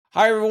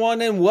Hi,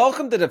 everyone, and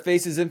welcome to the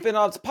Faces in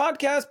FinOps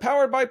podcast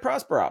powered by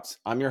ProsperOps.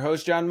 I'm your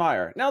host, John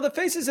Meyer. Now, the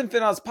Faces in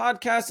FinOps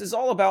podcast is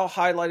all about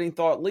highlighting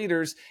thought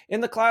leaders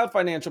in the cloud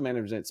financial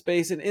management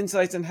space and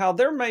insights on how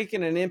they're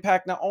making an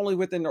impact not only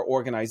within their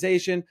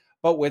organization,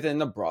 but within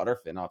the broader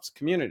FinOps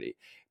community.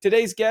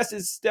 Today's guest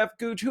is Steph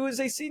Gooch, who is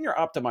a senior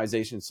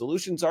optimization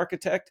solutions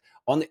architect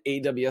on the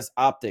AWS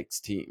Optics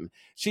team.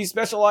 She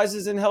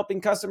specializes in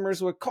helping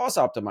customers with cost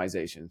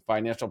optimization,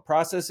 financial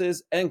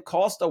processes, and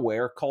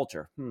cost-aware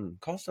culture.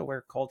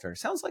 Cost-aware culture.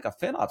 Sounds like a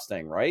FinOps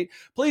thing, right?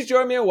 Please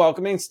join me in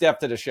welcoming Steph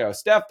to the show.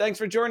 Steph, thanks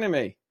for joining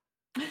me.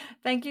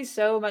 Thank you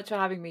so much for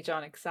having me,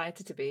 John.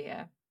 Excited to be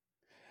here.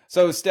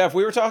 So, Steph,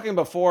 we were talking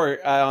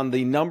before on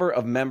the number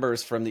of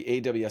members from the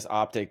AWS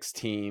Optics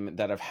team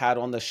that I've had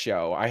on the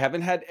show. I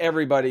haven't had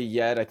everybody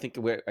yet. I think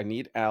I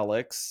need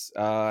Alex.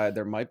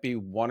 There might be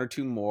one or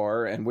two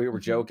more. And we were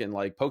joking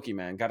like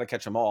Pokemon, got to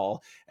catch them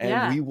all. And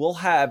Yeah. we will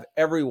have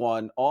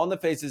everyone on the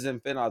Faces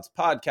in FinOps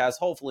podcast,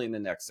 hopefully in the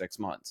next 6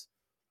 months.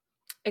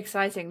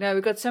 Exciting. No,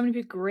 we've got so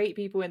many great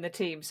people in the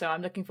team, so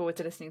I'm looking forward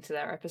to listening to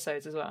their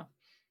episodes as well.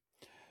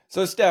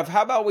 So, Steph,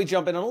 how about we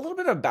jump in a little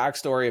bit of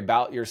backstory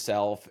about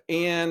yourself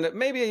and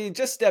maybe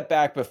just step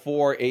back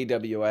before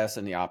AWS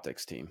and the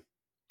Optics team?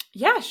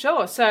 Yeah,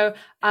 sure. So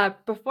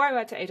before I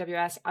went to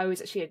AWS, I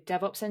was actually a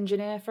DevOps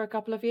engineer for a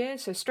couple of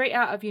years. So straight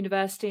out of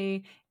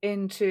university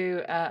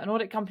into an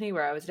audit company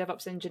where I was a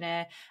DevOps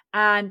engineer,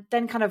 and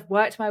then kind of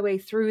worked my way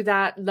through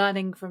that,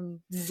 learning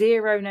from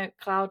zero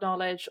cloud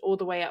knowledge all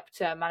the way up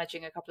to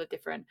managing a couple of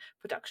different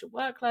production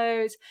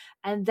workloads.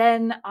 And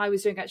then I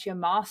was doing actually a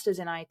master's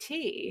in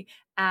IT,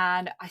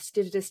 and I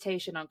did a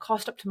dissertation on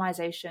cost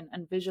optimization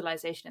and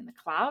visualization in the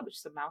cloud, which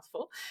is a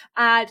mouthful.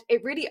 And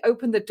it really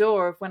opened the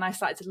door of when I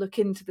started to look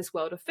into this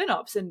world of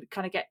FinOps and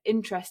kind of get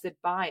interested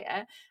by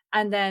it.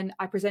 And then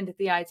I presented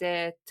the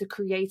idea to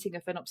creating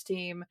a FinOps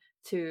team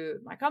to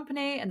my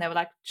company, and they were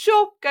like,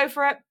 sure, go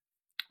for it.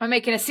 I'm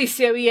making a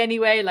CCOE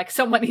anyway, like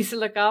someone needs to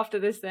look after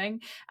this thing.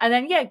 And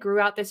then,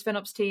 grew out this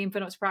FinOps team,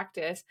 FinOps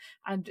practice,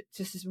 and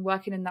just has been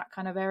working in that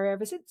kind of area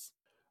ever since.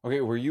 Okay,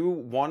 were you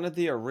one of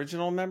the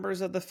original members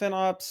of the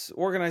FinOps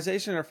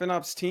organization or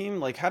FinOps team?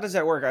 Like, how does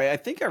that work? I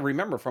think I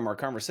remember from our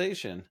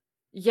conversation.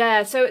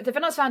 Yeah, so the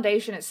FinOps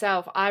Foundation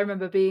itself, I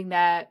remember being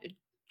there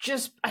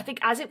just, I think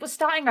as it was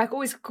starting. I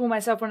always call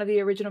myself one of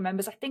the original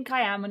members. I think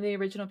I am one of the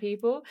original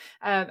people.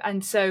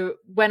 And so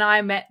when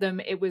I met them,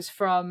 it was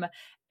from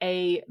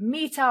a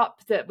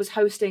meetup that was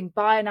hosting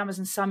by an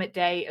Amazon Summit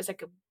Day. It was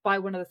like by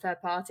one of the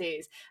third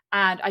parties.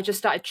 And I just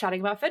started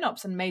chatting about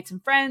FinOps and made some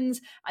friends.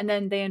 And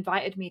then they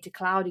invited me to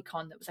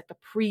CloudyCon. That was like the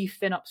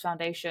pre-FinOps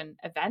Foundation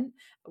event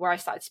where I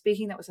started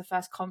speaking. That was the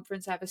first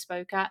conference I ever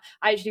spoke at.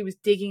 I actually was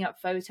digging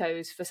up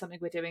photos for something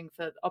we're doing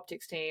for the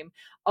Optics team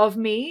of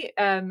me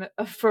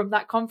from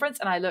that conference.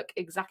 And I look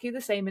exactly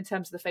the same in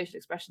terms of the facial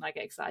expression I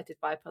get excited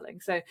by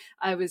pulling. So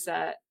I was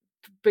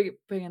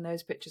bringing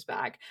those pictures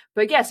back.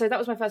 But yeah, so that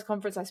was my first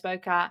conference I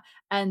spoke at,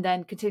 and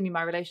then continue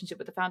my relationship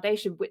with the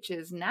foundation, which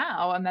is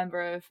now a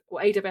member of,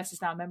 or AWS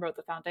is now a member of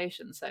the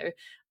foundation. So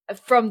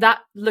from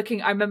that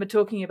I remember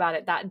talking about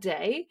it that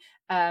day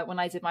when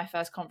I did my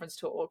first conference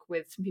talk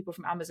with some people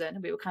from Amazon,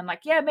 and we were kind of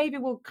like, yeah, maybe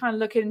we'll kind of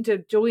look into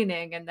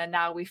joining. And then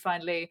now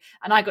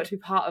and I got to be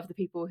part of the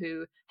people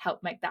who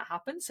helped make that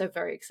happen. So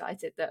very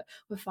excited that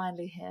we're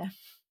finally here.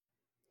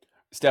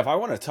 Steph, I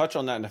want to touch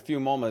on that in a few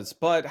moments,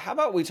 but how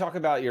about we talk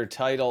about your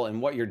title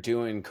and what you're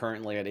doing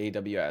currently at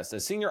AWS,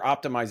 as Senior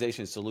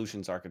Optimization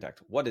Solutions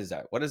Architect? What is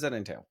that? What does that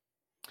entail?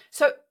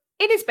 So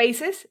in its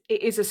basis,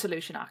 it is a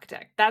solution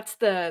architect. That's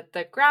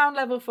the ground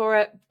level for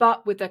it,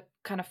 but with a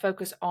kind of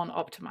focus on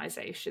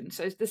optimization.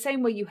 So it's the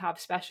same way you have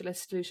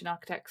specialist solution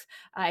architects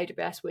at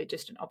AWS. We're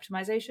just an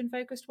optimization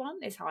focused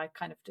one, is how I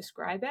kind of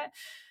describe it.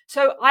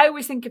 So I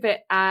always think of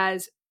it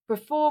as,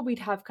 before, we'd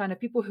have kind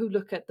of people who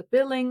look at the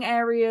billing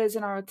areas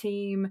in our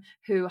team,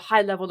 who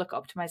high level look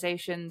at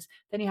optimizations.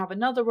 Then you have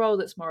another role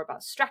that's more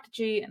about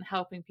strategy and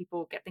helping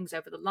people get things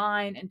over the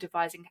line and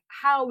devising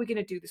how are we going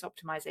to do this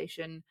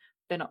optimization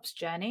FinOps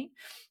journey.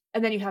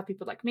 And then you have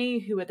people like me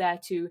who are there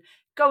to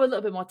go a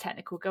little bit more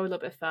technical, go a little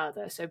bit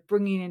further. So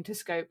bringing into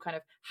scope kind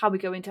of how we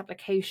go into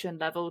application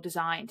level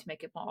design to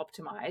make it more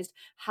optimized.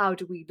 How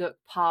do we look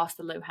past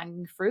the low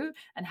hanging fruit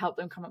and help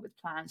them come up with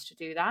plans to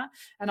do that?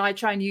 And I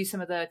try and use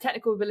some of the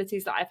technical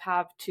abilities that I've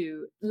had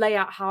to lay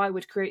out how I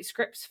would create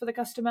scripts for the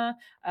customer,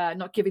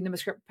 not giving them a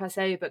script per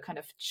se, but kind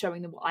of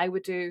showing them what I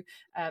would do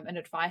and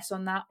advice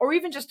on that, or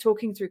even just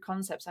talking through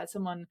concepts. I had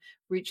someone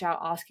reach out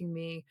asking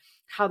me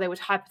how they would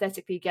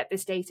hypothetically get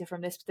this data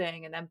from this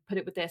thing and then put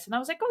it with this. And I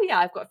was like, oh yeah,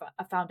 I've got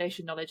a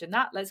foundation knowledge in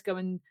that. Let's go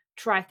and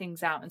try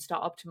things out and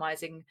start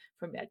optimizing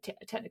from a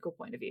technical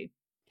point of view.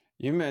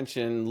 You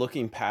mentioned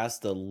looking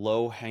past the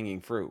low hanging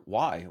fruit.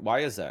 Why? Why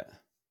is that?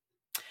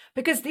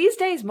 Because these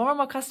days, more and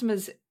more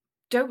customers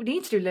don't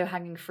need to do low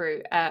hanging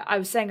fruit. I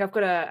was saying I've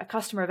got a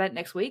customer event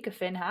next week, a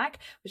FinHack,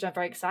 which I'm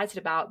very excited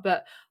about.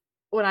 But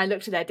when I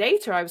looked at their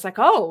data, I was like,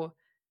 oh,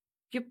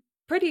 you're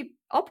pretty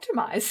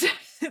optimized.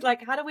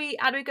 Like, how do we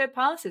go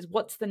past this?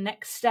 What's the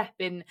next step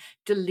in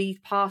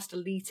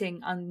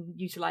deleting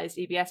unutilized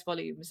EBS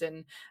volumes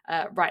and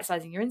right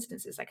sizing your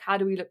instances? Like, how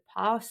do we look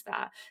past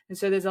that? And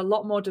so there's a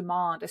lot more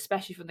demand,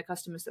 especially from the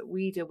customers that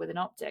we deal with in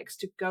optics,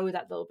 to go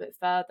that little bit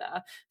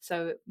further.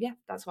 So yeah,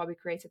 that's why we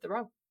created the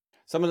role.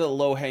 Some of the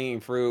low hanging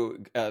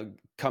fruit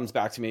comes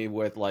back to me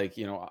with like,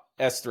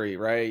 S3,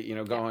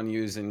 right? Going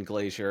using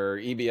Glacier,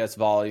 EBS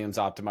volumes,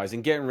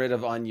 optimizing, getting rid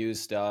of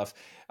unused stuff,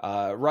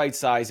 right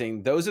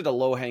sizing. Those are the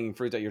low hanging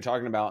fruit that you're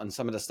talking about. And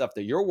some of the stuff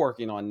that you're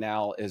working on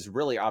now is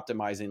really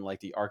optimizing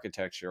like the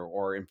architecture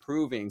or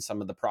improving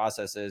some of the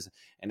processes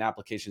and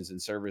applications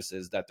and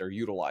services that they're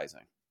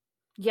utilizing.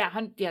 Yeah,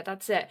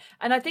 that's it.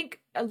 And I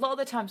think a lot of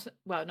the times,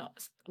 well,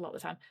 not a lot of the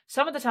time,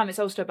 some of the time it's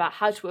also about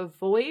how to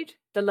avoid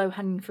the low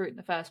hanging fruit in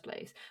the first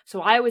place.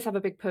 So I always have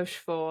a big push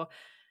for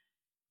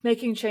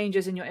making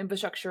changes in your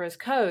infrastructure as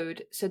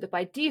code so that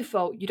by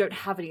default you don't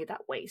have any of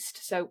that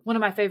waste. So one of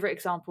my favorite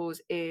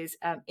examples is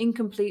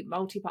incomplete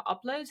multi-part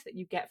uploads that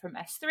you get from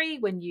S3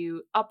 when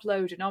you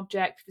upload an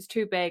object. If it's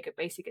too big, it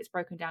basically gets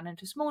broken down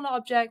into smaller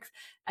objects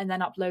and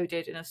then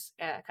uploaded in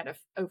a kind of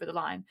over the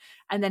line,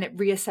 and then it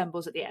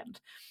reassembles at the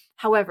end.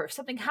 However, if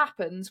something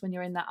happens when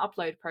you're in that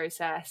upload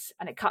process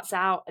and it cuts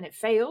out and it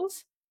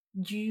fails,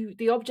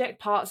 the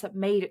object parts that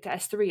made it to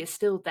S3 is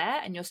still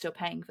there and you're still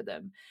paying for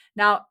them.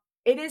 Now,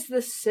 it is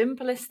the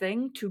simplest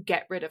thing to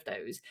get rid of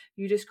those.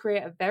 You just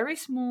create a very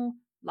small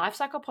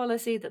lifecycle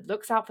policy that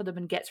looks out for them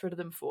and gets rid of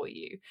them for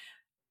you.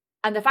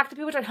 And the fact that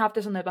people don't have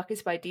this on their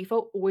buckets by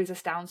default always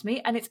astounds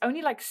me. And it's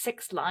only like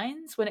 6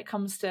 lines when it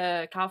comes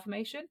to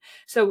CloudFormation.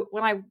 So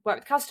when I work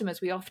with customers,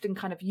 we often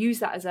kind of use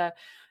that as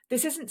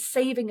this isn't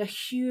saving a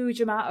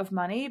huge amount of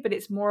money, but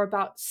it's more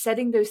about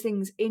setting those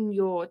things in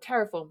your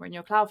Terraform or in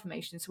your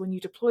CloudFormation. So when you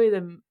deploy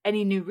them,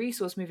 any new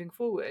resource moving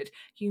forward,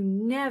 you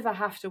never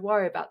have to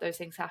worry about those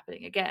things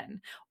happening again.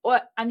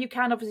 And you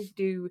can obviously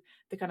do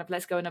the kind of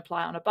let's go and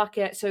apply on a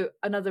bucket. So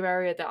another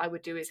area that I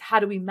would do is how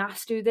do we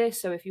mass do this?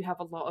 So if you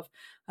have a lot of,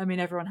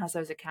 everyone has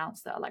those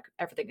accounts that are like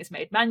everything is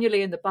made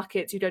manually in the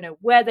buckets. You don't know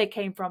where they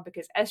came from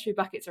because S3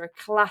 buckets are a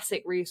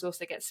classic resource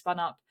that gets spun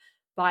up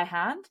by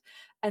hand.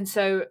 And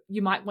so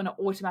you might want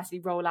to automatically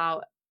roll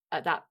out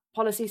that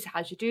policy. So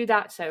how do you do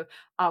that? So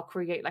I'll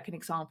create like an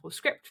example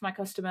script for my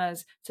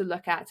customers to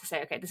look at to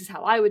say, okay, this is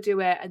how I would do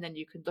it. And then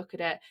you can look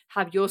at it,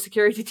 have your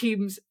security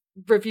teams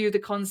review the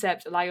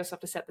concept, allow yourself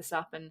to set this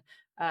up and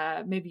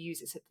maybe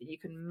use it so that you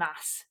can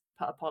mass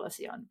put a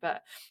policy on.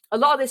 But a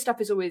lot of this stuff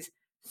is always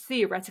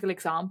theoretical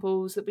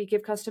examples that we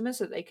give customers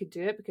so that they could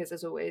do it, because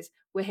as always,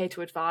 we're here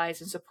to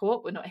advise and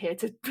support. We're not here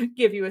to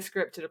give you a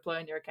script to deploy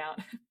on your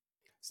account.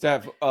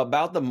 Steph,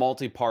 about the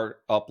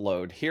multi-part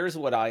upload, here's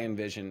what I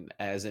envision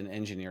as an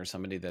engineer,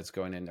 somebody that's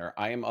going in there.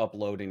 I am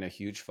uploading a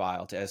huge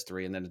file to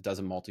S3 and then it does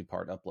a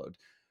multi-part upload.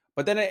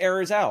 But then it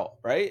errors out,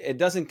 right? It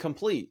doesn't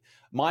complete.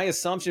 My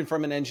assumption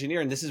from an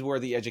engineer, and this is where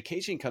the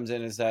education comes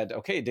in, is that,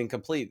 okay, it didn't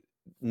complete.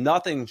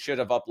 Nothing should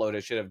have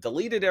uploaded, should have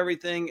deleted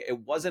everything.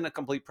 It wasn't a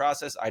complete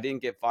process. I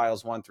didn't get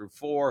files 1 through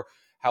 4,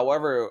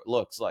 however it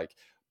looks like.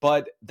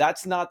 But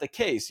that's not the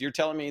case. You're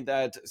telling me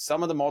that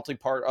some of the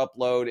multi-part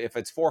upload, if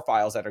it's 4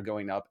 files that are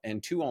going up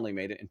and 2 only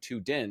made it and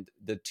 2 didn't,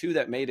 the 2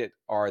 that made it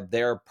are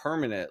there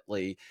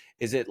permanently.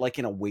 Is it like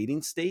in a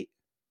waiting state?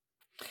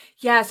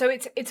 Yeah, so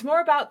it's more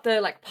about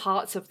the like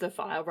parts of the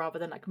file rather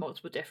than like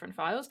multiple different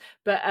files.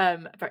 But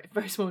very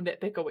very small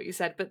nitpick on what you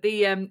said. But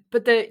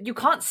the you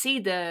can't see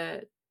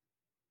the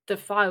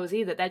files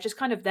either. They're just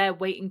kind of there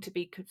waiting to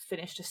be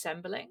finished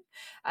assembling,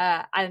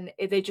 and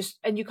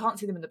you can't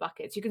see them in the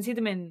buckets. You can see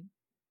them in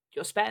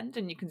your spend,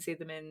 and you can see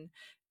them in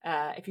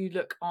if you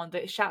look on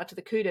the shout out to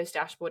the Kudos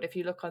dashboard. If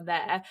you look on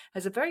there,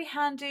 there's a very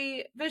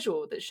handy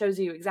visual that shows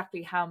you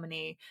exactly how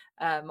many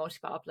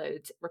multi-part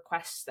upload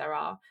requests there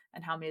are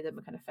and how many of them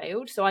are kind of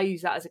failed. So I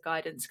use that as a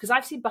guidance because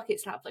I've seen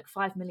buckets that have like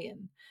 5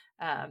 million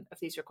of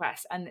these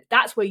requests, and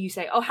that's where you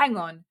say, oh, hang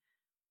on,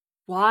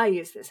 why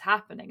is this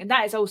happening? And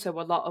that is also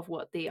a lot of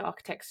what the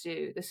architects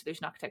do, the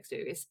solution architects do,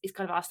 is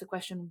kind of ask the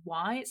question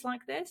why it's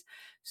like this.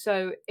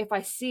 So if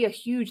I see a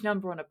huge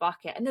number on a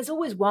bucket, and there's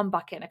always one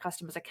bucket in a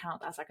customer's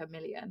account that's like 1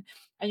 million,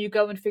 and you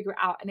go and figure it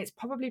out, and it's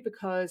probably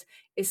because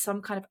it's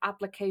some kind of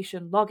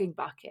application logging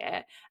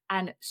bucket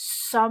and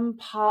some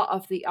part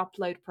of the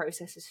upload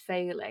process is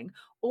failing.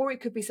 Or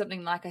it could be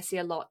something like I see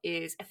a lot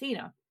is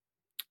Athena.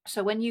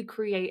 So when you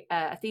create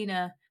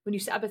Athena, when you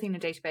set up Athena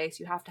database,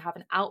 you have to have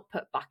an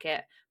output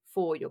bucket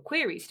for your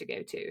queries to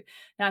go to.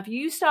 Now, if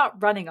you start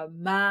running a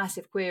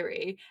massive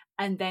query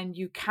and then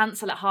you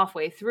cancel it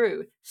halfway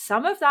through,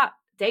 some of that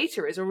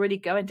data is already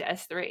going to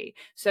S3.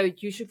 So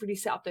you should really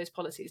set up those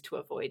policies to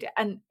avoid it.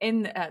 And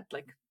in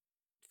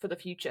for the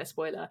future,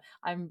 spoiler,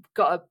 I've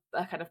got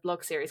a kind of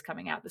blog series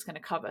coming out that's going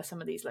to cover some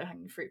of these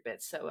low-hanging fruit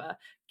bits. So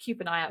keep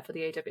an eye out for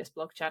the AWS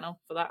blog channel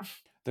for that.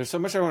 There's so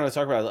much I want to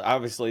talk about.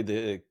 Obviously,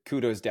 the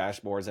kudos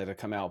dashboards that have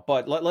come out,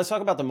 but let's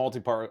talk about the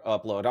multi-part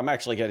upload. I'm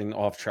actually getting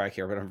off track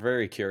here, but I'm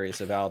very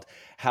curious about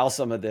how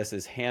some of this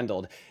is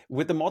handled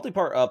with the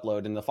multi-part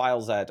upload and the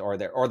files that are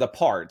there, or the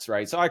parts,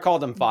 right? So I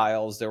called them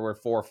files. There were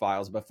 4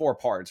 files, but 4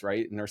 parts,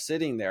 right? And they're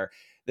sitting there.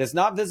 That's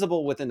not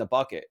visible within the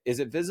bucket. Is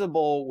it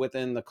visible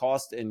within the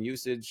cost and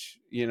usage,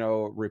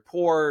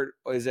 report?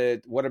 Is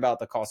it, what about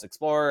the cost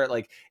explorer?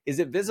 Like, is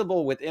it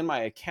visible within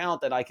my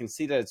account that I can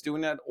see that it's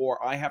doing that,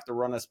 or I have to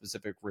run a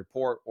specific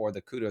report, or the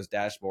kudos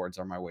dashboards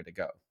are my way to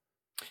go?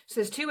 So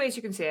there's 2 ways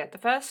you can see it. The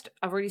first,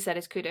 I've already said,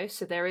 is kudos.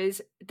 So there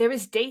is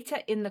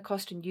data in the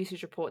cost and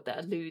usage report that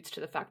alludes to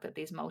the fact that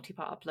these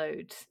multi-part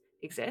uploads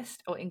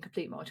exist, or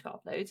incomplete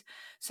multi-part uploads.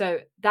 So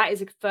that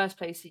is the first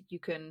place that you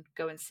can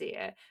go and see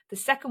it. The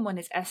second one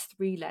is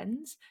S3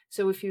 Lens.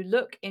 So if you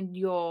look in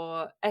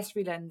your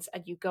S3 Lens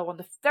and you go on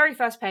the very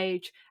first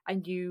page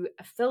and you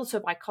filter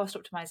by cost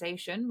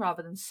optimization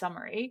rather than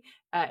summary,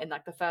 in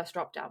like the first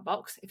drop-down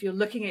box. If you're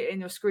looking at it in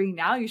your screen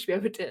now, you should be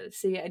able to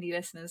see it. Any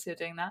listeners who are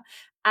doing that.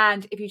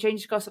 And if you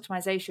change the cost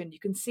optimization, you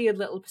can see a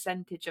little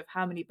percentage of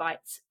how many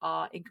bytes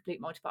are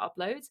incomplete multi-part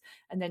uploads.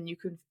 And then you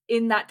can,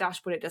 in that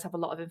dashboard, it does have a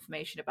lot of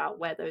information about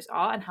where those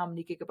are and how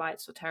many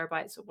gigabytes or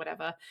terabytes or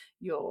whatever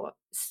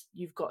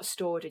you've got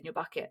stored in your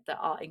bucket that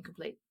are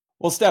incomplete.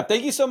 Well, Steph,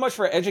 thank you so much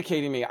for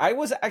educating me. I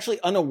was actually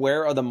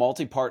unaware of the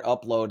multi-part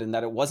upload and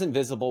that it wasn't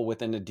visible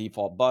within the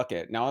default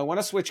bucket. Now, I want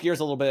to switch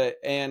gears a little bit,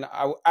 and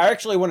I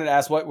actually wanted to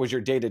ask what was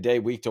your day-to-day,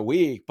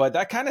 week-to-week, but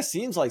that kind of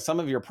seems like some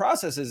of your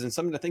processes and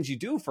some of the things you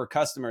do for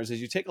customers as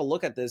you take a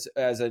look at this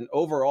as an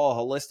overall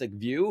holistic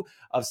view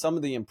of some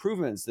of the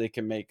improvements they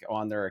can make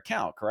on their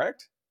account,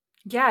 correct?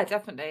 Yeah,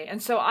 definitely.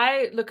 And so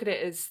I look at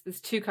it as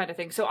there's 2 kind of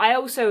things. So I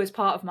also, as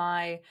part of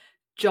my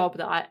job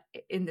that I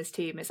in this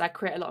team, is I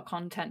create a lot of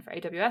content for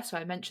AWS. So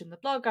I mentioned the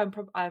blog.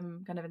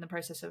 I'm kind of in the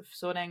process of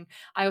sorting.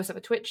 I also have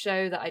a Twitch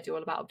show that I do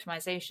all about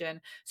optimization.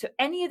 So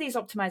any of these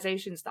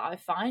optimizations that I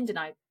find and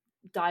I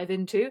dive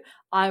into,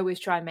 I always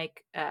try and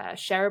make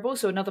shareable.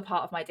 So another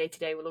part of my day to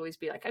day will always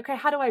be like, okay,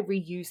 how do I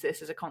reuse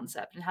this as a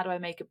concept, and how do I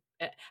make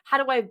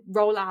how do I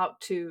roll out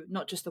to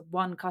not just the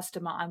one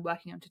customer I'm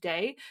working on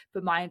today,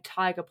 but my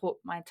entire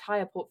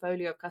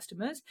portfolio of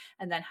customers,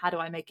 and then how do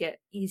I make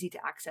it easy to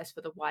access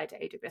for the wider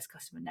AWS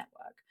customer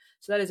network?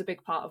 So that is a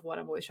big part of what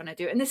I'm always trying to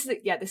do. And this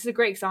is a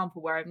great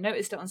example where I've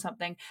noticed it on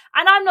something,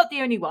 and I'm not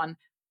the only one.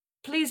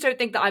 Please don't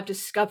think that I've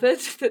discovered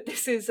that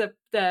this is the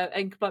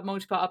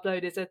multi-part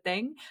upload is a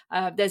thing.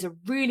 There's a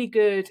really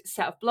good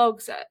set of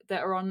blogs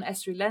that are on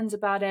S3 Lens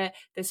about it.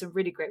 There's some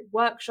really great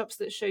workshops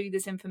that show you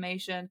this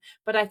information.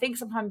 But I think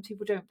sometimes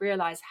people don't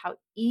realize how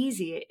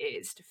easy it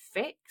is to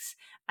fix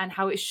and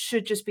how it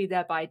should just be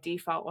there by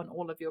default on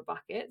all of your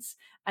buckets.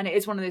 And it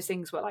is one of those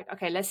things where, like,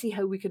 okay, let's see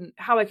how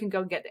I can go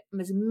and get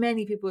as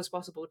many people as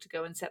possible to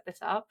go and set this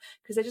up,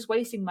 because they're just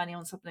wasting money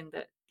on something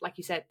that, like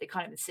you said, they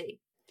can't even see.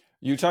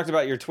 You talked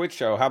about your Twitch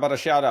show. How about a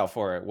shout out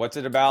for it? What's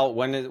it about?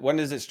 When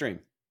does it stream?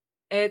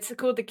 It's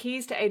called The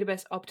Keys to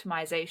AWS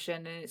Optimization,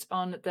 and it's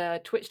on the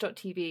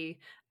twitch.tv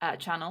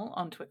channel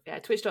on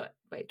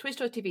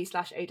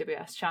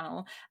twitch.tv/AWS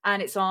channel,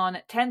 and it's on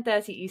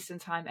 10:30 Eastern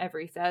time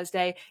every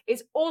Thursday.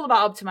 It's all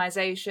about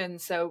optimization.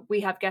 So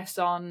we have guests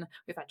on,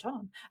 we've had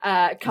John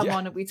come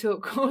on, and we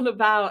talk all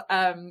about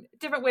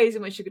different ways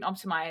in which you can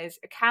optimize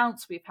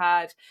accounts. We've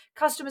had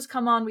customers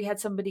come on. We had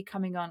somebody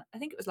coming on, I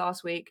think it was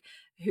last week,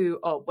 who,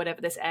 or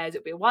whenever this airs,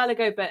 it'll be a while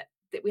ago, but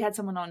we had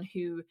someone on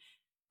who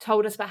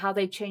told us about how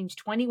they changed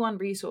 21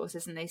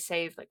 resources and they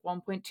saved like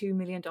 $1.2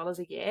 million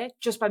a year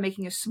just by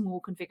making a small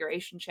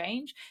configuration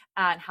change,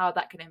 and how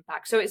that can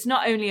impact. So it's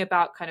not only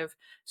about kind of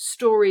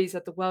stories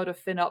of the world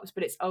of FinOps,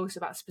 but it's also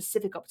about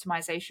specific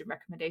optimization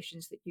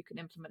recommendations that you can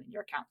implement in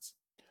your accounts.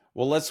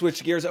 Well, let's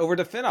switch gears over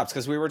to FinOps,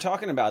 because we were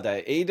talking about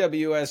that.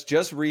 AWS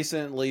just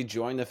recently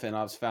joined the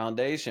FinOps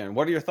Foundation.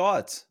 What are your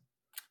thoughts?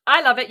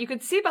 I love it. You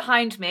can see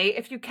behind me,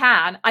 if you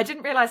can. I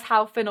didn't realize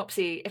how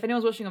FinOpsy, if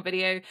anyone's watching on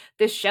video,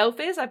 this shelf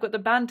is. I've got the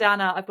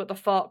bandana, I've got the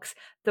fox,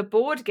 the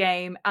board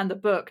game, and the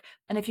book.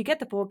 And if you get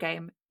the board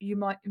game, you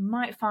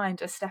might find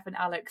a Steph and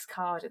Alex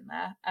card in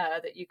there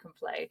that you can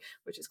play,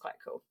 which is quite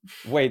cool.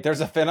 Wait,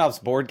 there's a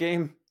FinOps board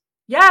game?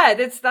 Yeah,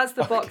 that's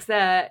the box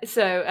there.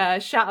 So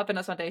shout out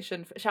FinOps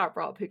Foundation, shout out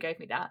Rob who gave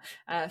me that.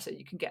 So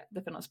you can get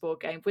the FinOps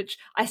board game, which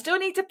I still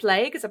need to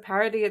play because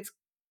apparently it's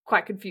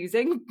quite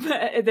confusing.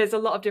 There's a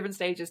lot of different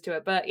stages to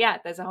it, but yeah,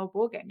 there's a whole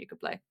board game you could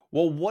play.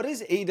 Well, what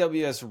is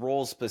AWS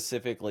role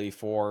specifically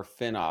for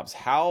FinOps?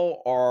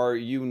 How are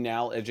you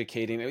now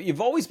educating?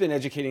 You've always been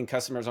educating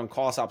customers on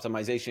cost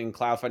optimization,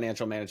 cloud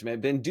financial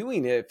management, been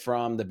doing it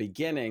from the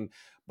beginning,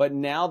 but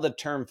now the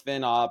term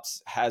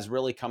FinOps has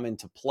really come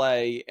into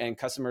play, and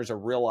customers are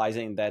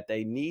realizing that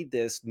they need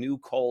this new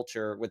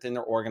culture within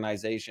their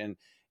organization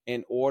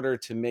in order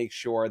to make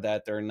sure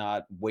that they're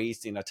not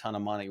wasting a ton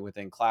of money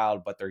within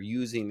cloud, but they're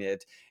using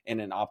it in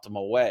an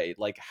optimal way.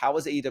 Like, how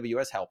is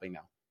AWS helping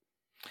now?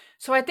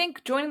 So I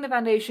think joining the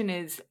foundation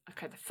is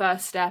okay, the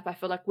first step. I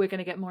feel like we're going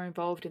to get more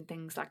involved in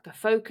things like the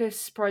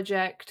focus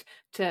project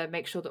to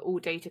make sure that all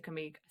data can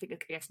be, I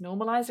guess,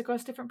 normalized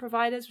across different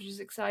providers, which is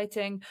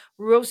exciting.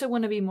 We also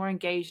want to be more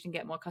engaged and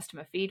get more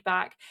customer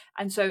feedback.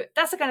 And so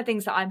that's the kind of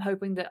things that I'm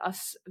hoping that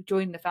us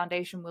joining the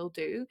foundation will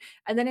do.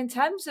 And then in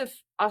terms of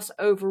us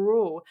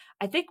overall,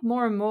 I think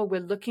more and more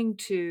we're looking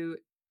to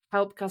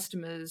help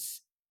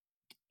customers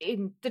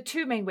in the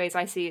two main ways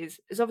I see is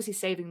obviously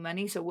saving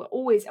money. So we're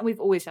always, and we've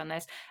always done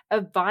this,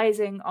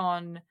 advising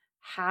on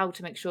how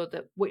to make sure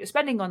that what you're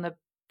spending on the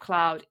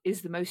cloud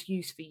is the most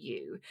use for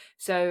you.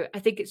 So I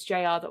think it's JR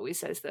that always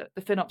says that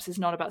the FinOps is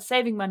not about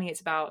saving money,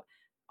 it's about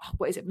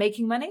what is it,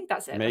 making money?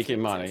 That's it. That's what Making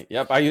he money. says.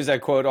 Yep, I use that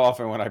quote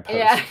often when I post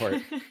Yeah.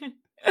 support.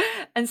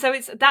 And so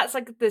that's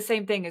like the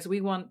same thing as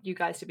we want you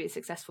guys to be a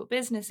successful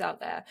business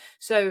out there.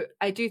 So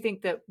I do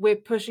think that we're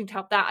pushing to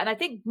help that. And I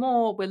think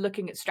more we're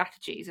looking at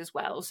strategies as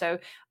well. So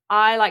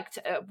I liked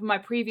my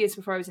previous,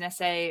 before I was an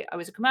SA, I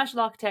was a commercial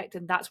architect,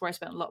 and that's where I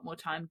spent a lot more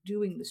time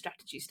doing the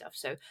strategy stuff.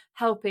 So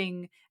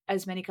helping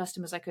as many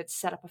customers I could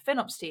set up a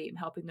FinOps team,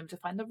 helping them to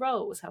find the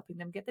roles, helping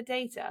them get the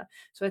data.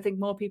 So I think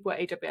more people at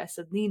AWS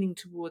are leaning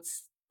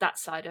towards that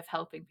side of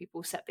helping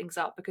people set things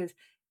up, because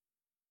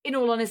in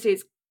all honesty,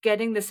 it's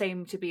getting the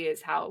same to be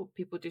as how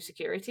people do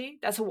security.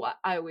 That's what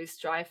I always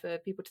strive for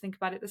people to think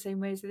about it the same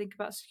way as they think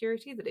about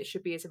security, that it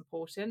should be as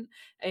important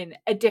in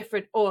a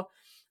different, or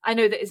I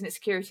know that isn't it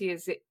security,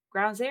 is it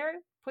ground zero,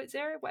 point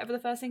zero, whatever the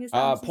first thing is that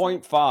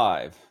Amazon said?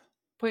 0.5.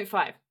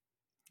 0.5.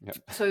 Yep.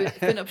 So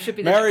FinOps should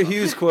be the Mary next one.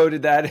 Hughes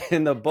quoted that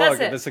in the book.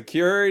 That's If it. the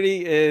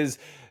security is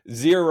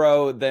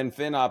 0, then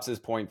FinOps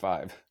is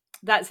 0.5.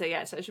 That's it,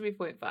 yeah. So it should be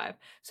 0.5.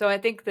 So I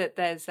think that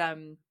there's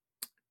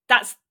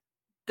that's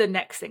the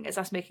next thing, is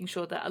us making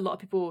sure that a lot of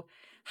people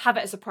have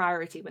it as a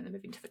priority when they're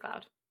moving to the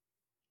cloud.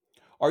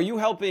 Are you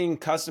helping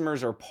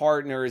customers or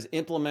partners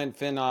implement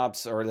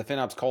FinOps or the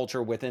FinOps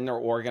culture within their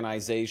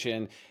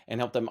organization and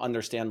help them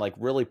understand, like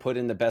really put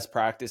in the best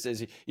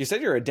practices? You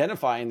said you're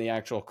identifying the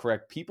actual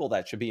correct people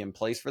that should be in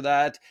place for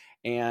that,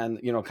 and,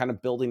 you know, kind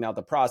of building out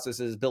the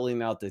processes,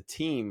 building out the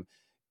team.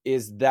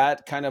 Is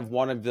that kind of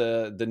one of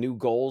the new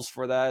goals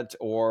for that?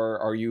 Or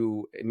are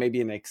you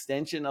maybe an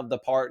extension of the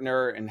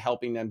partner and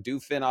helping them do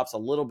FinOps a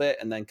little bit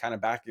and then kind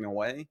of backing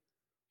away?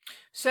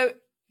 So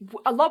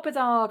a lot with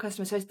our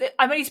customers, so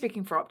I'm only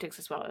speaking for optics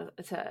as well,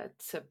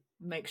 to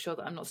make sure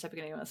that I'm not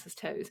stepping on anyone else's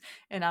toes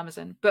in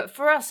Amazon. But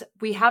for us,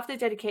 we have the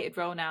dedicated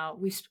role now.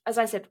 As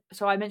I said,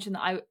 so I mentioned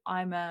that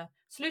I'm a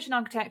solution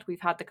architect. We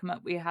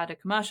had a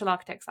commercial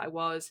architect that I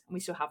was, and we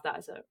still have that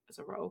as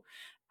a role.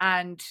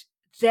 And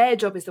their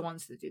job is the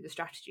ones that do the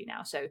strategy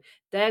now. So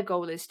their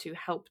goal is to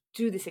help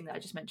do this thing that I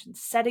just mentioned,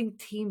 setting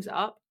teams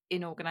up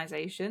in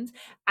organizations.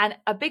 And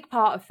a big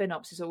part of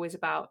FinOps is always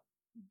about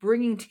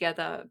bringing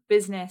together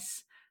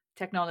business,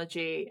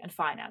 technology, and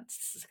finance.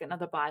 This is like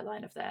another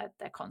byline of their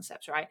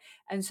concepts, right?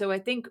 And so I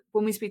think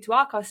when we speak to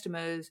our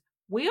customers,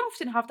 we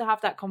often have to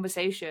have that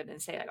conversation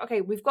and say, like,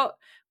 okay, we've got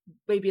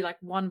maybe like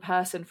one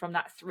person from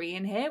that three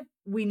in here.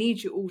 We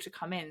need you all to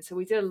come in. So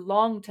we did a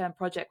long-term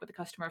project with a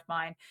customer of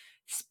mine,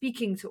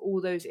 speaking to all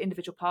those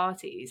individual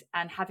parties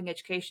and having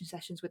education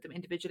sessions with them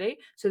individually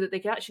so that they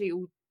could actually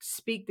all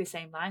speak the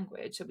same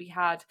language. So we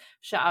had,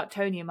 shout out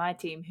Tony and my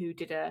team, who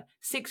did a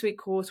 6-week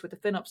course with the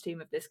FinOps team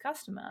of this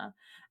customer.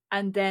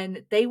 And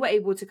then they were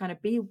able to kind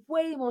of be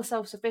way more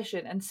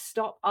self-sufficient and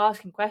stop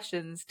asking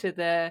questions to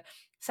the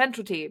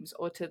central teams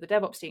or to the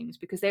DevOps teams,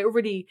 because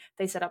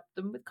they set up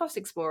them with Cost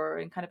Explorer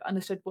and kind of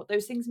understood what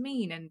those things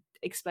mean and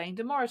explained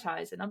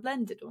amortized and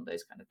unblended, all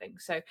those kind of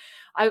things. So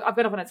I've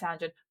got off on a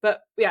tangent,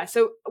 but yeah,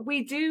 so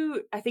we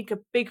do, I think a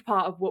big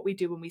part of what we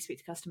do when we speak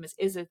to customers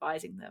is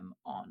advising them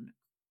on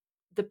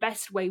the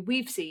best way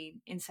we've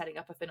seen in setting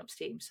up a FinOps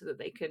team so that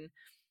they can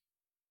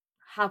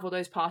have all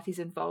those parties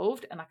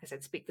involved and, like I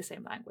said, speak the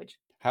same language.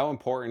 How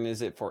important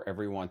is it for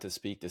everyone to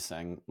speak the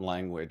same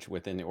language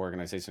within the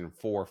organization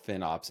for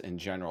FinOps in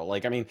general?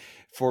 Like, I mean,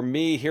 for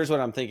me, here's what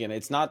I'm thinking.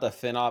 It's not the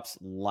FinOps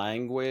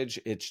language.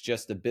 It's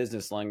just the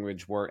business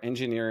language where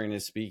engineering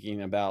is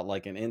speaking about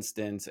like an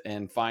instance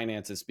and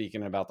finance is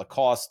speaking about the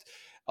cost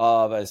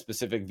of a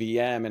specific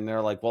VM. And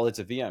they're like, well, it's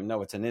a VM.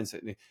 No, it's an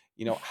instance.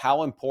 You know,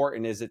 how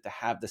important is it to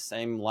have the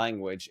same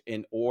language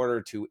in order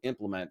to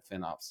implement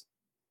FinOps?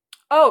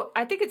 Oh,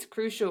 I think it's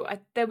crucial.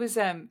 There was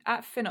at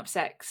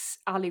FinOpsX,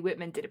 Ali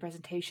Whitman did a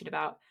presentation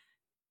about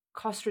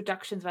cost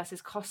reductions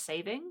versus cost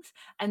savings,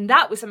 and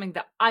that was something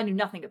that I knew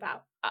nothing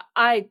about.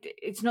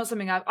 It's not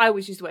something I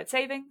always use the word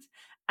savings,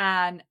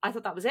 and I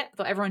thought that was it. I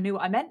thought everyone knew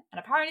what I meant, and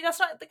apparently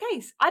that's not the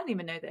case. I didn't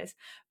even know this,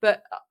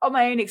 but on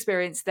my own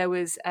experience, there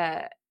was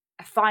a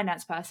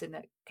finance person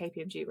at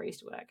KPMG where I used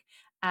to work,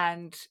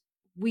 and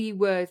we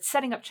were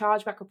setting up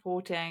chargeback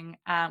reporting,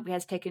 and we had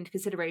to take into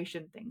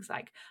consideration things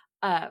like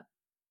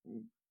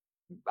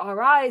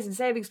RIs and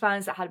savings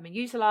plans that hadn't been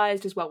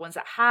utilized, as well ones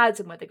that had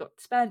and where they got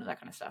spent, all that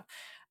kind of stuff.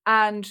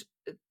 And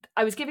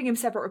I was giving him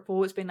separate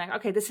reports, being like,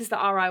 okay, this is the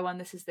RI one,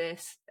 this is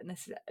this, and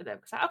this is it.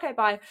 It's like, okay,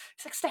 bye.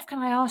 It's like, Steph, can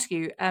I ask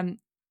you,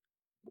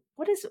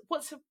 what is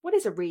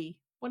a re?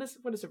 What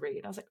is a re?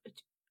 And I was like,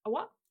 a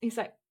what? he's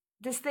like,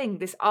 this thing,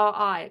 this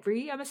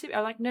RI, I'm assuming.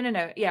 I'm like,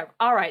 no. Yeah,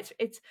 all right.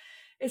 It's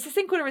this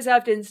thing called a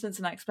reserved instance.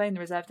 And I explained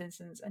the reserved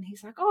instance. And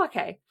he's like, oh,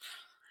 okay.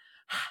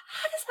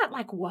 How does that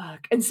like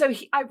work? And so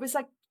I was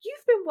like,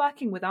 you've been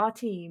working with our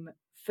team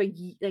for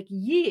like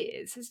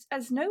years.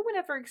 Has no one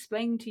ever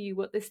explained to you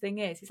what this thing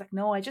is? He's like,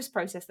 no, I just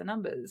process the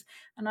numbers.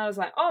 And I was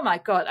like, oh my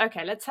God,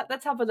 okay, let's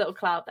have a little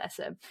cloud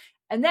lesson.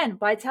 And then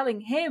by telling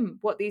him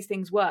what these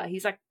things were,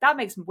 he's like, that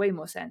makes way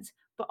more sense.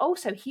 But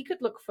also he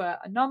could look for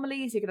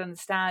anomalies, he could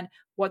understand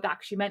what that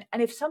actually meant.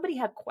 And if somebody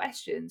had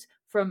questions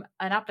from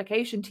an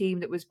application team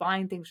that was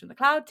buying things from the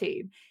cloud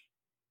team,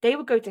 they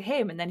would go to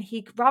him, and then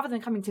he, rather than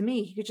coming to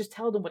me, he could just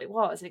tell them what it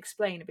was and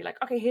explain and be like,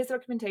 okay, here's the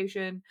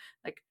documentation.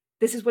 Like,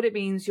 this is what it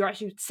means. You're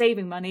actually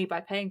saving money by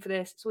paying for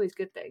this. It's all these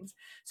good things.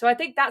 So I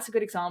think that's a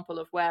good example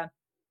of where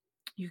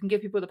you can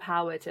give people the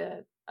power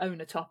to own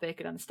a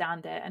topic and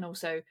understand it, and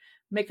also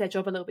make their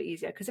job a little bit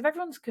easier. Because if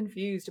everyone's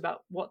confused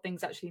about what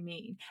things actually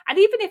mean, and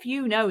even if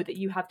you know that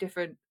you have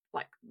different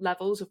like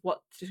levels of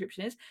what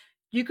description is,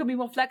 you can be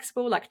more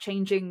flexible, like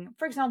changing.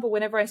 For example,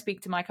 whenever I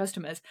speak to my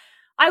customers,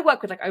 I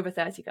work with like over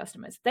 30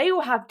 customers. They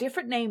all have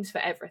different names for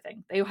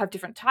everything. They all have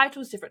different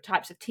titles, different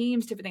types of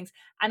teams, different things.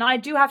 And I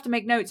do have to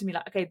make notes and be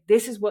like, okay,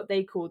 this is what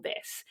they call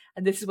this,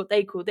 and this is what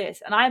they call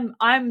this. And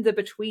I'm the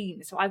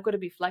between, so I've got to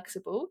be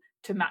flexible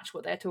to match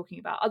what they're talking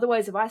about.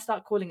 Otherwise, if I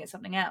start calling it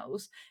something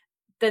else,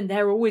 then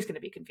they're always going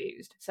to be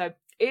confused. So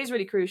it is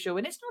really crucial,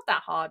 and it's not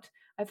that hard.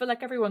 I feel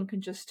like everyone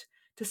can just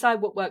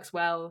decide what works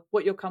well,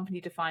 what your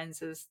company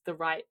defines as the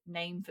right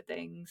name for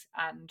things,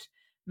 and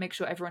make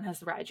sure everyone has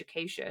the right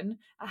education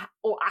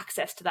or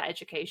access to that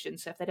education.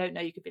 So if they don't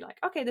know, you could be like,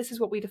 okay, this is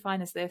what we define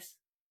as this.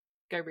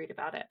 Go read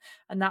about it.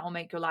 And that will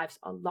make your lives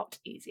a lot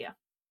easier.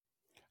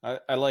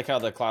 I like how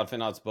the Cloud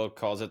FinOps book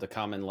calls it the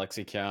common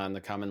lexicon,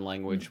 the common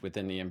language Mm.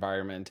 within the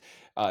environment.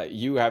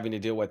 You having to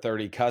deal with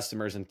 30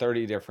 customers and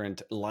 30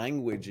 different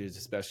languages,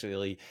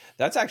 especially,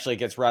 that's actually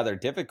gets rather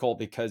difficult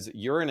because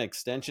you're an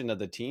extension of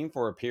the team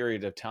for a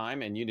period of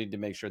time, and you need to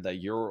make sure that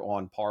you're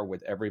on par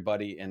with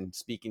everybody and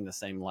speaking the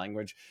same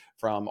language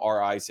from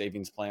RI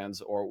savings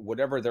plans or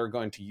whatever they're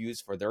going to use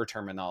for their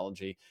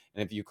terminology.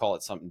 And if you call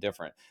it something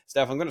different.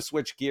 Steph, I'm going to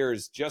switch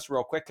gears just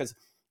real quick because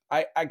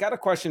I got a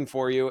question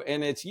for you,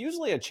 and it's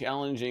usually a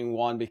challenging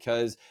one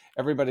because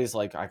everybody's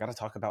like, I got to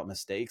talk about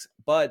mistakes,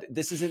 but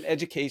this is an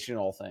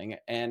educational thing.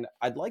 And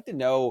I'd like to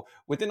know,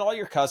 within all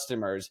your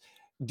customers,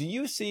 do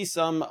you see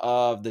some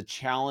of the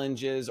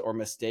challenges or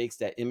mistakes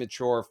that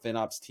immature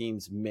FinOps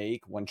teams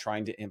make when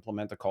trying to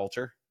implement the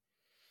culture?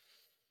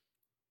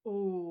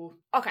 Oh,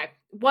 okay.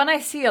 One I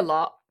see a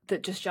lot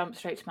that just jumps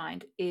straight to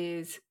mind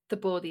is the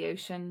boil the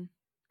ocean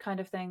kind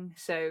of thing.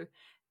 So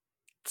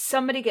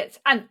somebody gets,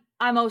 and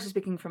I'm also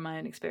speaking from my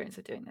own experience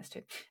of doing this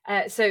too.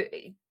 So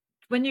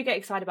when you get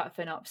excited about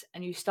FinOps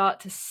and you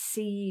start to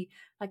see,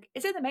 like,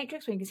 is it the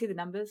Matrix where you can see the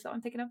numbers that I'm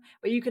thinking of,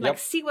 where you can like Yep.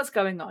 see what's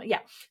going on? Yeah.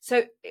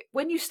 So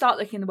when you start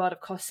looking in the world of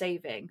cost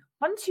saving,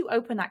 once you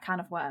open that can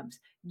of worms,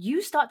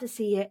 you start to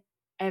see it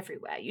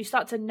everywhere. You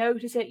start to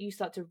notice it. You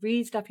start to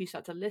read stuff. You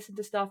start to listen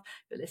to stuff.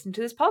 You listen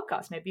to this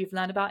podcast. Maybe you've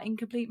learned about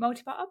incomplete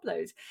multi-part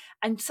uploads,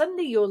 and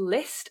suddenly your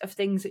list of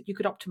things that you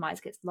could optimize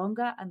gets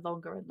longer and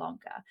longer and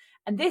longer.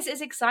 And this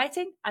is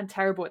exciting and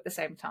terrible at the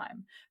same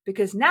time,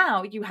 because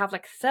now you have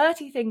like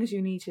 30 things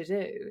you need to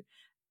do,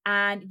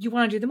 and you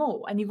want to do them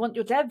all, and you want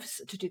your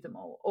devs to do them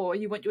all, or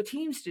you want your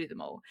teams to do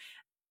them all.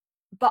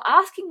 But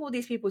asking all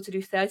these people to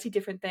do 30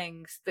 different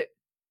things that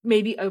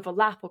maybe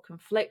overlap or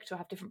conflict or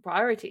have different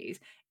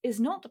priorities is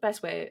not the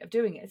best way of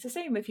doing it. It's the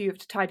same if you have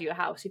to tidy your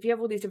house. If you have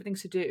all these different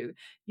things to do,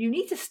 you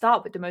need to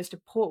start with the most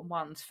important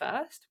ones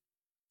first.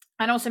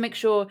 And also make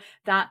sure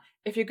that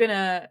if you're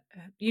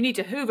you need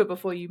to hoover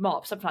before you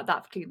mop, something like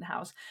that, for cleaning the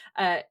house.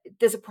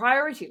 There's a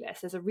priority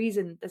list. There's a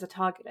reason. There's a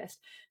target list.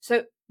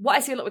 So what I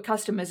see a lot with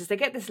customers is they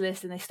get this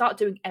list and they start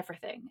doing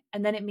everything.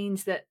 And then it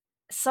means that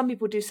some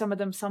people do some of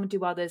them, some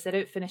do others. They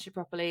don't finish it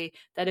properly.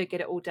 They don't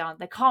get it all done.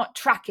 They can't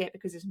track it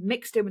because it's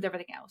mixed in with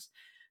everything else.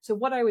 So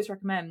what I always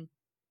recommend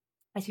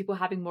is people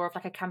having more of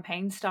like a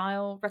campaign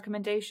style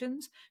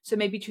recommendations. So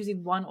maybe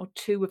choosing one or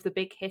two of the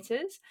big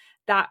hitters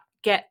that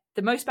get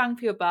the most bang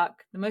for your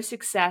buck, the most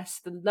success,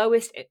 the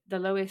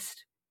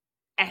lowest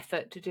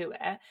effort to do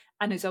it,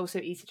 and is also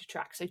easy to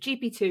track. So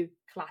GP2,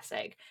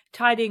 classic.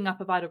 Tidying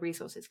up a vital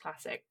resources,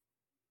 classic.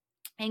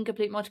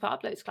 Incomplete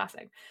multi-part uploads,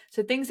 classic.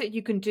 So things that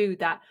you can do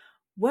that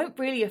won't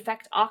really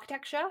affect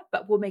architecture,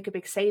 but will make a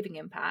big saving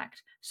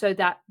impact. So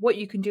that what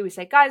you can do is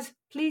say, guys,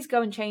 please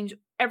go and change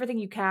everything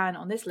you can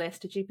on this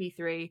list to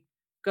GP3.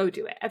 Go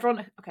do it.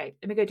 Everyone, okay,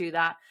 let me go do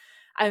that.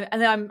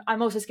 And then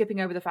I'm also skipping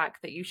over the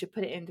fact that you should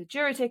put it into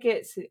Jira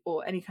tickets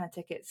or any kind of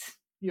tickets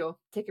your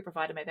ticket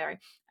provider may vary.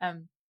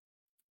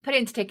 Put it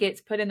into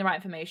tickets, put in the right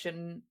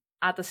information,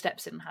 add the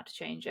steps in on how to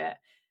change it.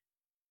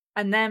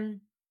 And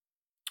then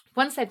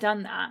once they've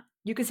done that,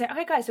 you can say,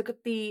 okay, guys, look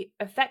at the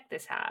effect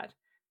this had.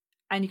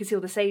 And you can see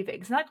all the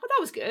savings. And like, oh, that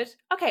was good.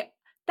 Okay,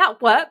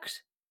 that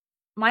worked.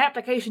 My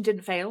application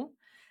didn't fail.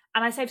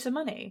 And I saved some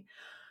money.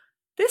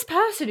 This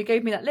person who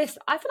gave me that list,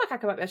 I feel like I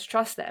can be able to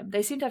trust them.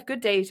 They seem to have good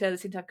data. They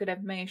seem to have good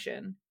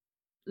information.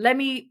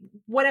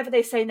 whatever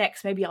they say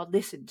next, maybe I'll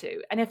listen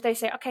to. And if they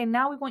say, okay,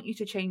 now we want you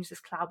to change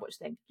this CloudWatch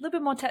thing, a little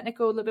bit more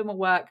technical, a little bit more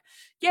work.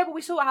 Yeah, but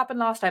we saw what happened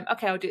last time.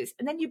 Okay, I'll do this.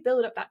 And then you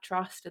build up that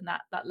trust and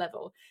that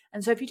level.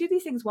 And so if you do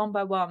these things one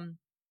by one,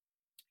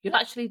 you'll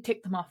actually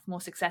tick them off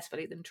more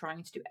successfully than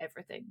trying to do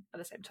everything at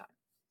the same time.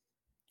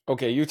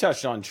 Okay, you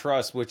touched on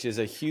trust, which is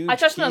a huge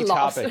key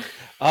topic.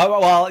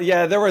 Well,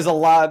 yeah, there was a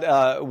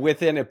lot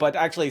within it, but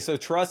actually, so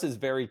trust is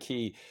very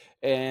key.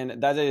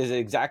 And that is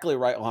exactly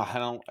right.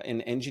 How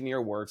an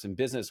engineer works and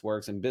business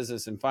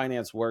and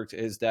finance works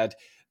is that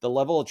the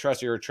level of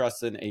trust, you're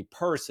trusting a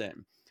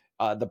person.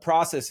 The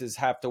processes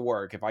have to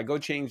work. If I go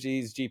change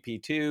these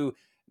GP2,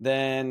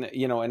 then,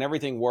 and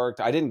everything worked.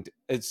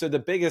 So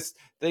the biggest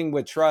thing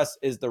with trust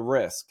is the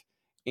risk.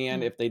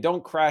 And if they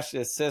don't crash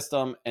this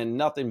system and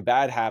nothing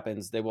bad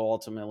happens, they will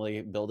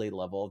ultimately build a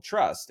level of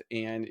trust.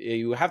 And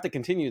you have to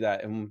continue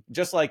that. And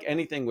just like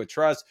anything with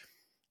trust,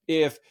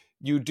 if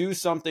you do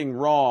something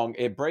wrong,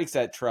 it breaks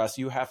that trust.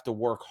 You have to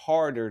work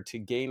harder to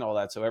gain all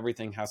that. So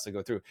everything has to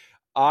go through.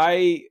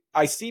 I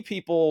see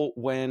people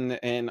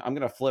and I'm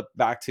going to flip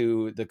back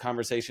to the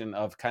conversation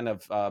of kind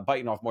of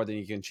biting off more than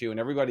you can chew. And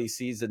everybody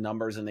sees the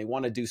numbers and they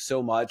want to do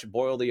so much,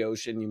 boil the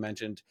ocean, you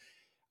mentioned.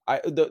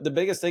 The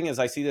biggest thing is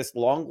I see this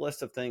long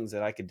list of things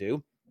that I could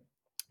do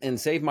and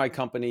save my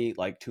company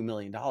like $2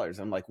 million.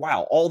 I'm like,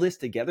 wow, all this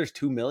together is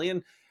 $2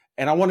 million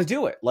and I want to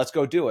do it. Let's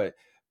go do it.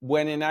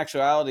 When in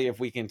actuality, if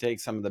we can take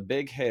some of the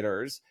big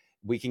hitters,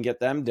 we can get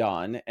them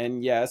done.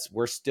 And yes,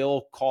 we're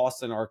still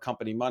costing our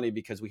company money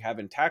because we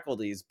haven't tackled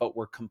these, but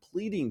we're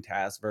completing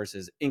tasks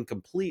versus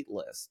incomplete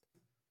list.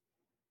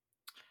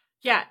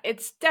 Yeah,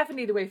 it's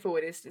definitely the way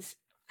forward.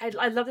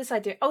 I love this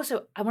idea.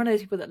 Also, I'm one of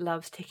those people that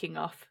loves ticking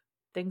off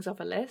things off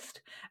a list.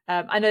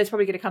 I know it's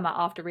probably going to come out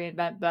after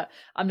reInvent, but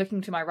I'm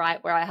looking to my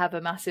right where I have a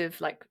massive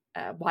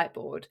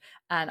whiteboard,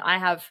 and I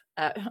have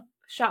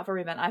shout for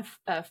reInvent. I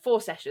have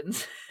 4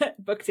 sessions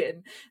booked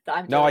in that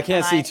I'm doing. No, I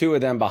can't see 2 of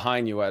them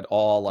behind you at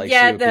all. Like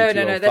yeah, COP no,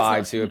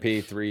 205, COP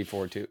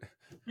 342.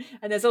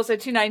 And there's also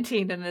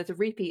 219, and there's a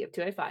repeat of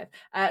 205.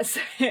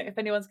 So if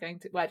anyone's going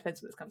to, well, it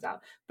depends when this comes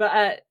out,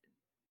 but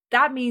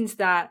that means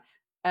that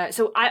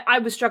so I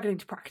was struggling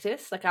to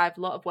practice. Like I have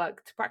a lot of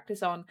work to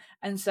practice on.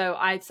 And so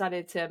I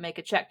decided to make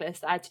a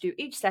checklist. I had to do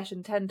each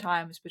session 10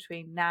 times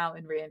between now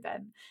and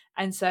reInvent.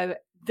 And so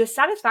the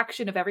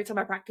satisfaction of every time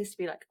I practice to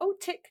be like, oh,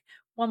 tick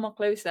one more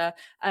closer,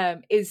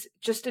 is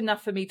just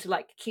enough for me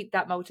to keep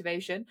that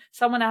motivation.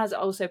 Someone has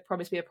also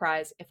promised me a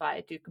prize if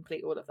I do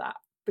complete all of that,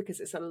 because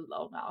it's a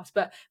long ask.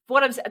 But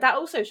what I'm that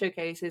also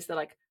showcases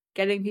that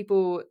getting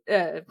people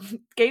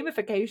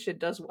gamification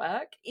does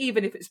work,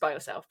 even if it's by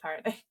yourself,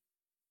 apparently.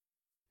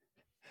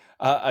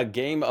 A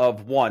game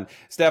of one.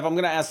 Steph, I'm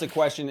going to ask the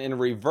question in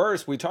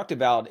reverse. We talked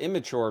about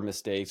immature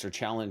mistakes or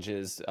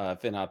challenges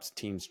FinOps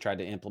teams try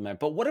to implement,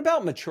 but what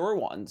about mature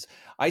ones?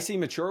 I see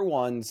mature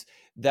ones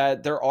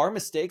that there are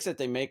mistakes that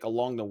they make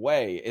along the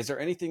way. Is there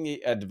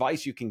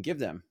advice you can give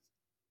them?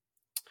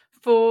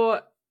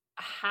 For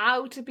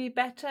how to be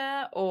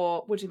better,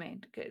 or what do you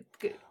mean?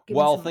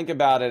 Well, think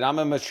about it. I'm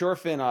a mature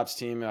FinOps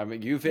team. I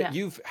mean,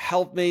 you've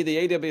helped me.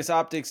 The AWS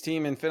Optics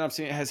team and FinOps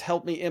team has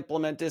helped me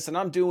implement this, and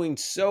I'm doing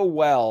so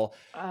well.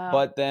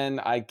 But then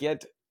I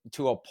get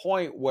to a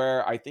point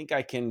where I think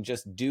I can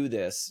just do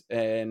this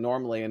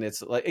normally, and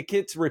it's like it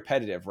gets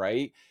repetitive,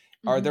 right?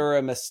 Mm-hmm. Are there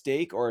a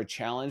mistake or a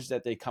challenge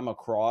that they come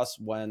across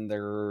when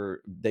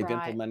they've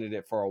implemented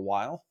it for a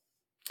while?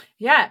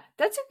 Yeah,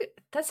 that's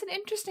an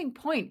interesting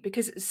point,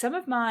 because some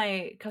of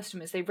my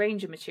customers, they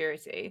range in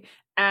maturity,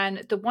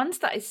 and the ones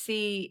that I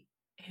see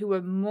who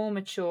are more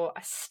mature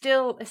they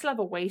still have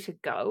a way to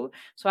go.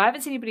 So I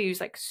haven't seen anybody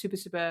who's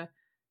super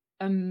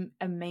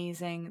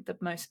amazing, the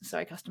most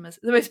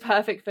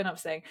perfect FinOps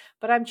thing.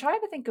 But I'm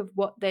trying to think of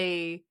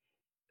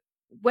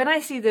when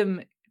I see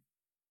them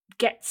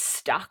get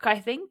stuck, I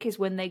think, is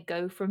when they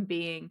go from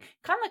being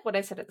kind of like what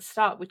I said at the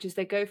start, which is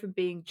they go from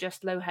being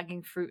just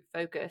low-hanging fruit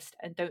focused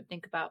and don't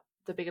think about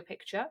the bigger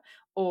picture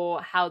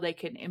or how they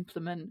can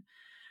implement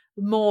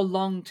more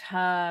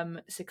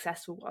long-term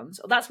successful ones.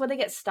 Or that's where they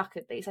get stuck,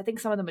 at least. I think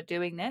some of them are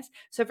doing this.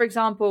 So for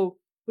example,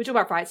 we talk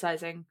about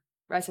right-sizing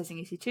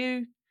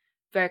EC2,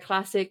 very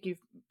classic.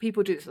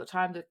 People do this all the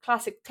time. The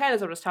classic tale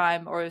as old as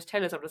time, or as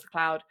tale as old as the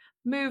cloud,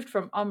 moved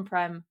from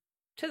on-prem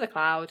to the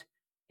cloud.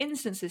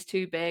 Instance is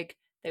too big.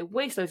 They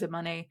waste loads of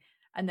money,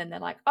 and then they're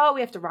like, oh,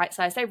 we have to right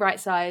size. They right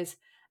size,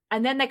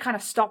 and then they kind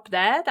of stop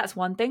there. That's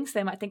one thing. So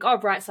they might think, oh,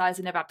 I've right sized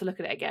and never have to look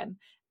at it again.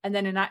 And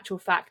then in actual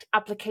fact,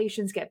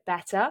 applications get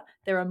better.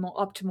 There are more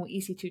optimal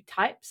EC2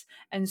 types.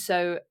 And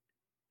so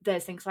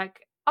there's things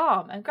like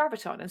ARM and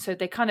Graviton. And so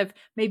they kind of,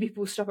 maybe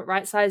people stop at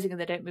right sizing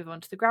and they don't move on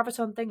to the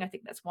Graviton thing. I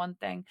think that's one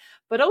thing.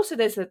 But also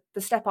there's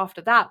the step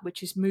after that,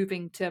 which is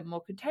moving to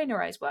more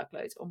containerized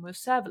workloads or more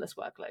serverless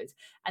workloads.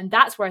 And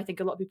that's where I think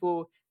a lot of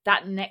people,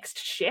 that next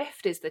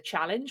shift is the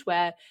challenge,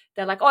 where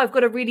they're like, oh, I've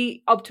got a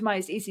really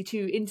optimized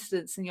EC2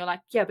 instance. And you're like,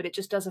 yeah, but it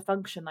just does a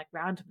function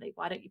randomly.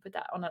 Why don't you put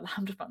that on a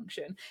Lambda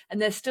function?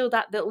 And there's still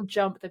that little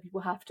jump that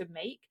people have to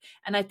make.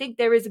 And I think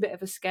there is a bit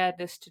of a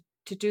scaredness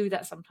to do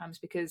that sometimes,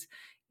 because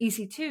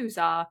EC2s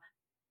are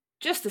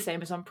just the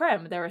same as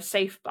on-prem. They're a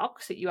safe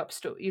box that you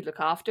look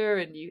after,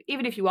 and you,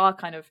 even if you are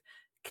kind of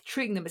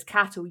treating them as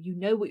cattle, you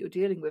know what you're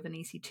dealing with in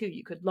EC2.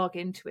 You could log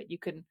into it, you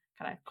can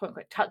kind of quote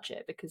unquote touch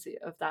it because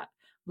of that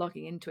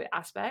logging into it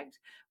aspect.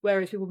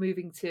 Whereas people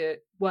moving to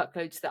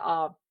workloads that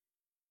are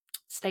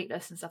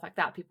stateless and stuff like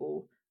that,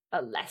 people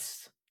are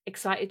less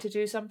excited to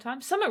do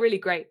sometimes. Some are really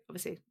great,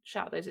 obviously,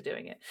 shout out those are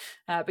doing it.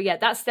 But yeah,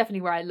 that's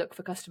definitely where I look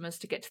for customers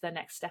to get to their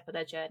next step of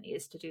their journey,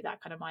 is to do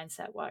that kind of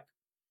mindset work.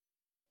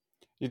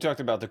 You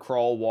talked about the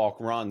crawl, walk,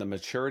 run, the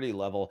maturity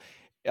level.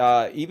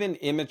 Even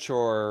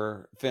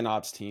immature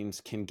FinOps teams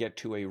can get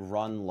to a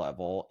run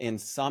level. In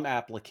some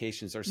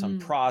applications, there's some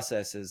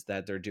processes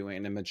that they're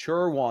doing, and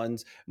mature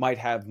ones might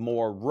have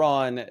more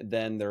run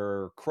than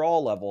their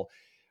crawl level.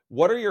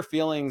 What are your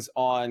feelings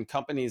on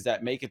companies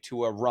that make it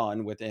to a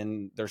run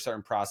within their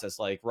certain process,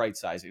 like right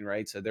sizing,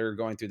 right? So they're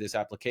going through this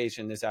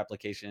application,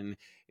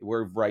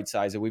 we're right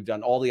sizing, we've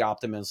done all the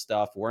optimal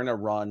stuff, we're in a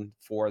run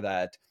for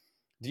that.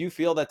 Do you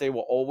feel that they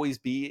will always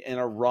be in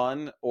a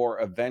run,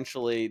 or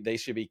eventually they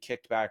should be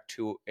kicked back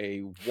to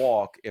a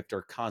walk if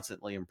they're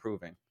constantly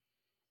improving?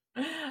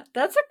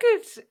 That's a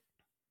good,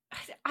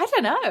 I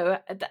don't know.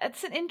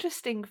 It's an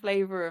interesting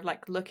flavor of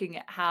like looking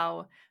at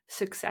how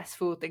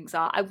successful things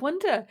are. I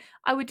wonder,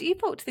 I would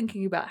default to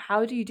thinking about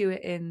how do you do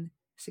it in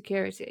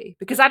security?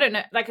 Because I don't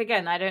know, like,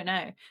 again, I don't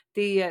know.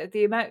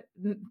 The amount,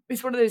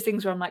 it's one of those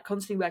things where I'm like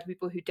constantly working with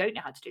people who don't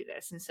know how to do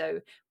this. And so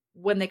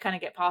when they kind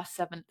of get past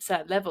certain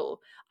level,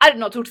 I do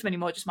not talk to them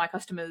anymore, just my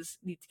customers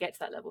need to get to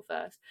that level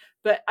first.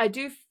 But I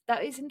do,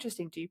 that is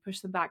interesting. Do you push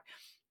them back?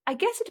 I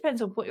guess it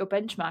depends on what you're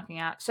benchmarking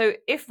at. So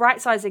if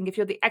right sizing, if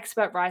you're the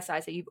expert right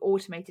sizer, you've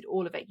automated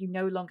all of it, you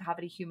no longer have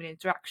any human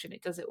interaction,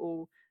 it does it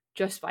all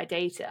just by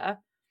data.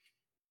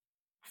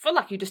 I feel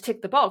like you just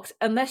tick the box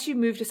unless you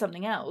move to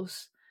something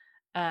else.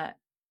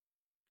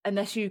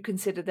 Unless you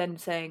consider then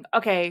saying,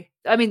 okay,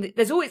 I mean,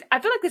 I feel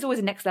like there's always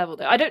a next level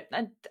though.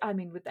 I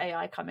mean, with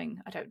AI coming,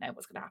 I don't know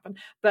what's going to happen,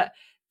 but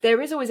there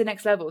is always a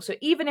next level. So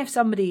even if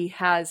somebody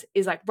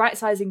is like right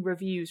sizing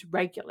reviews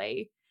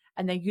regularly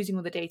and they're using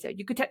all the data,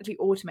 you could technically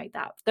automate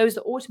that. Those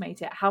that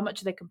automate it, how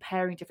much are they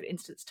comparing different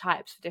instance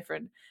types for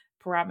different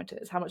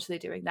parameters? How much are they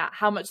doing that?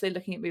 How much are they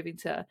looking at moving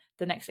to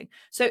the next thing?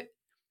 So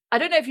I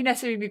don't know if you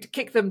necessarily need to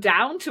kick them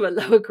down to a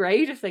lower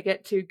grade if they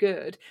get too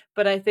good,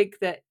 but I think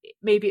that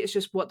maybe it's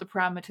just what the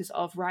parameters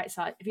of right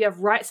size. If you have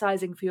right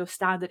sizing for your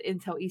standard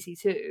Intel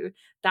EC2,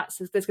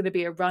 there's going to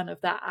be a run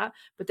of that,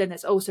 but then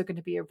there's also going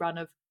to be a run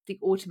of the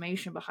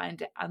automation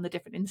behind it and the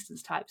different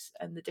instance types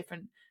and the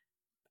different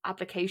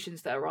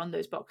applications that are on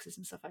those boxes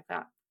and stuff like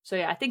that. So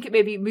yeah, I think it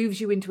maybe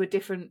moves you into a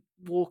different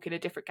walk in a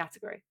different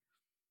category.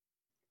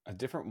 A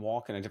different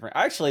walk and a different.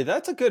 Actually,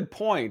 that's a good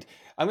point.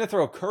 I'm going to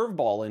throw a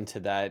curveball into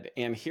that.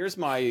 And here's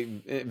my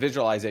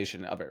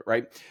visualization of it,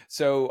 right?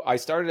 So I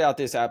started out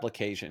this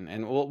application,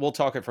 and we'll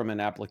talk it from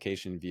an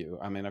application view.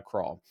 I'm in a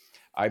crawl.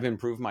 I've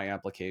improved my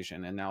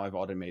application, and now I've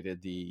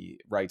automated the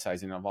right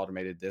sizing. I've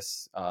automated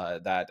this,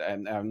 that,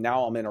 and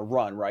now I'm in a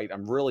run, right?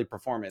 I'm really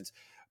performance.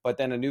 But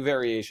then a new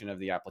variation of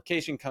the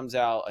application comes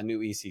out, a new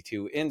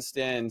EC2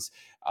 instance.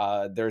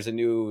 There's a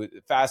new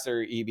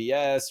faster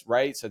EBS,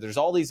 right? So there's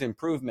all these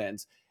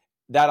improvements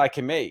that I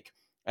can make.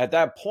 At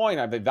that point,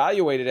 I've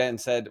evaluated it and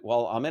said,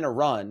 well, I'm in a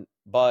run,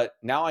 but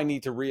now I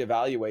need to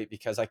reevaluate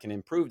because I can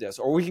improve this.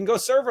 Or we can go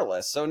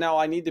serverless. So now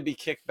I need to be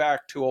kicked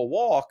back to a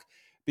walk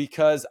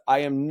because I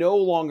am no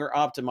longer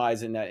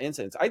optimizing that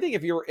instance. I think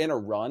if you're in a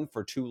run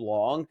for too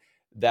long,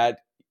 that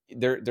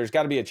there's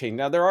got to be a change.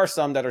 Now, there are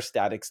some that are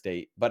static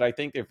state, but I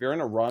think if you're in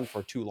a run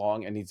for too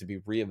long, it needs to be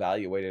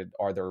reevaluated.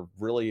 Are there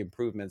really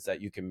improvements that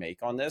you can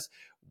make on this?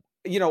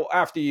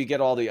 After you get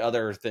all the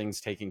other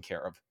things taken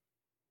care of.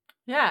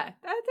 Yeah,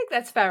 I think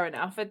that's fair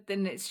enough. And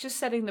then it's just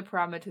setting the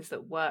parameters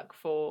that work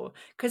for,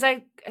 because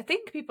I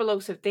think people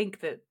also think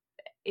that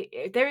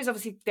there is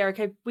obviously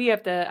we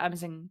have the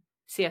Amazon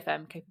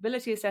CFM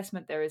capability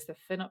assessment. There is the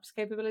FinOps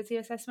capability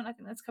assessment. I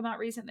think that's come out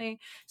recently.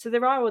 So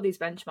there are all these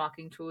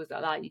benchmarking tools that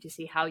allow you to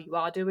see how you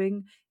are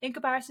doing in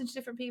comparison to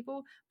different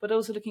people, but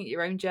also looking at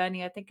your own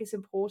journey. I think it's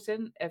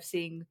important of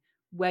seeing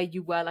where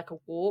you were like a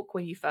walk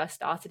when you first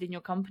started in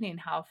your company and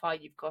how far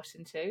you've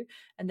gotten to,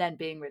 and then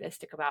being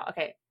realistic about,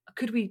 okay,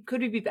 could we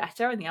be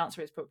better? And the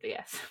answer is probably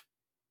yes.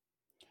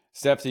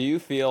 Steph, do you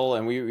feel,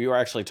 and we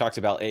actually talked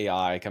about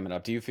AI coming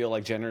up, do you feel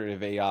like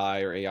generative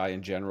AI or AI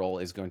in general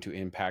is going to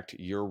impact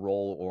your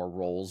role or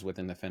roles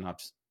within the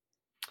FinOps?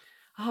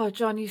 Oh,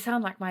 John, you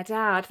sound like my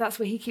dad. That's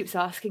what he keeps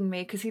asking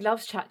me because he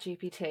loves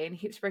ChatGPT and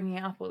he keeps bringing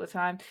it up all the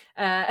time.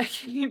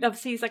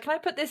 He's like, "Can I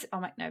put this?"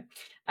 I'm like, "No,"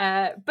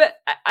 but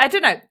I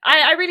don't know.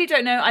 I really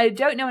don't know. I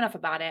don't know enough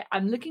about it.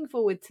 I'm looking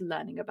forward to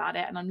learning about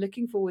it, and I'm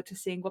looking forward to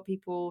seeing what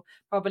people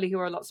probably who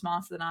are a lot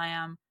smarter than I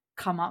am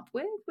come up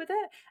with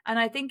it. And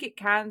I think it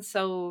can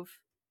solve.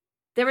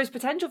 There is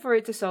potential for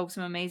it to solve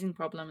some amazing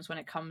problems when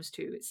it comes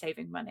to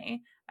saving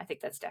money. I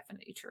think that's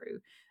definitely true.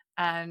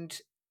 And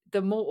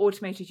the more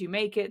automated you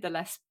make it, the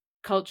less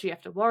culture you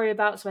have to worry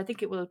about. So I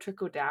think it will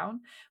trickle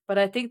down. But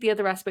I think the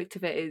other aspect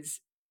of it is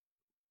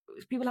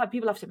people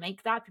have to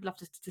make that. People have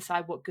to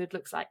decide what good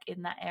looks like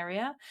in that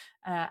area.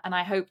 And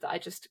I hope that I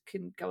just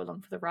can go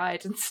along for the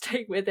ride and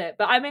stay with it.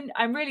 But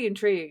I'm really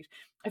intrigued.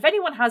 If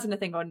anyone has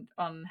anything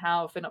on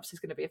how FinOps is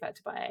going to be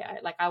affected by AI,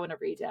 like, I want to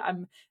read it.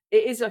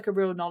 It is like a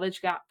real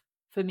knowledge gap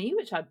for me,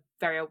 which I'm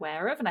very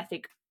aware of, and I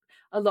think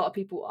a lot of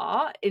people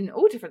are in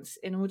all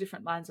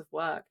different lines of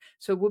work.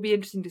 So it will be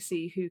interesting to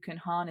see who can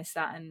harness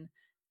that and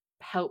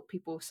help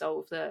people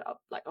solve the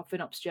like a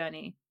FinOps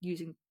journey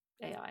using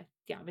AI.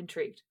 Yeah, I'm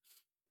intrigued.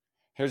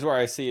 Here's where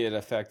I see it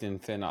affecting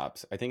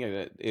FinOps. I think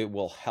it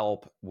will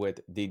help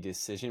with the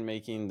decision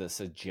making, the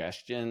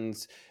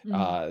suggestions,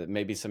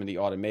 maybe some of the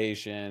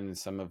automation,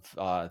 some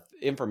of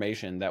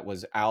information that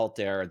was out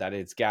there that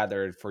it's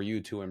gathered for you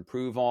to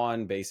improve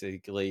on.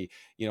 Basically,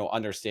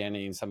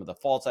 understanding some of the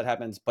faults that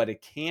happens, but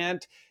it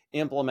can't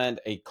implement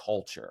a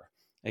culture.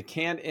 It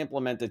can't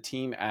implement the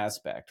team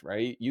aspect,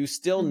 right? You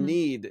still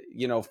need,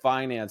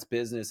 finance,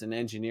 business, and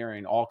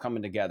engineering all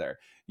coming together.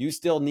 You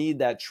still need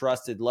that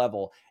trusted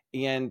level.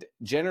 And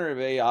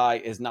generative AI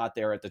is not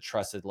there at the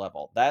trusted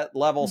level. That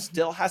level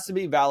still has to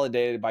be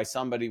validated by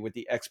somebody with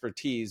the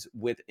expertise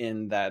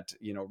within that,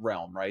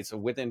 realm, right? So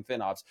within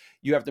FinOps,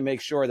 you have to make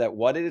sure that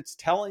what it's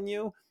telling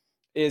you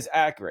is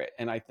accurate.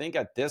 And I think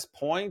at this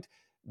point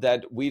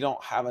that we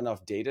don't have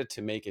enough data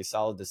to make a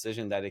solid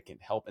decision that it can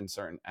help in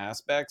certain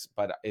aspects,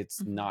 but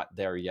it's not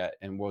there yet.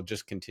 And we'll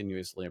just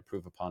continuously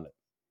improve upon it.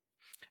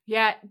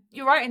 Yeah,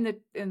 you're right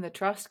in the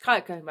trust.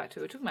 Kind of going back to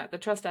what we're talking about, the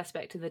trust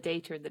aspect in the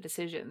data and the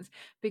decisions.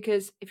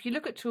 Because if you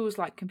look at tools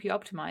like Compute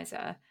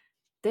Optimizer,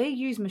 they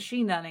use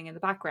machine learning in the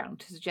background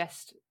to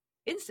suggest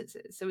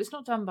instances. So it's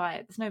not done by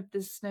it.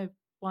 There's no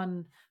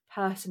one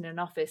person in an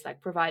office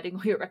like providing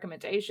all your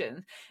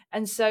recommendations.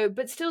 And so,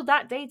 but still,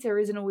 that data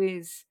isn't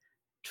always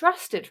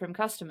trusted from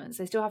customers.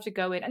 They still have to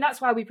go in, and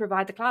that's why we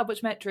provide the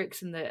CloudWatch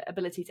metrics and the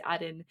ability to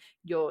add in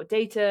your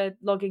data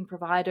logging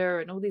provider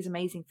and all these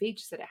amazing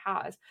features that it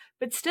has.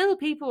 But still,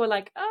 people are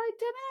like, I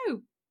don't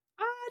know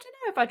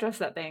if I trust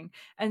that thing.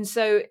 And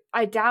so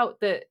I doubt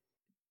that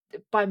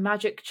by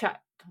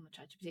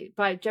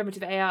by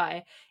generative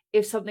AI,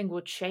 if something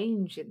will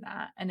change in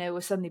that, and it will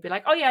suddenly be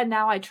like, oh yeah,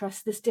 now I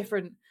trust this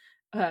different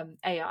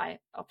AI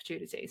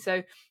opportunity.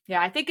 So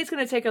yeah, I think it's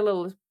going to take a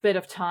little bit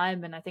of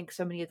time, and I think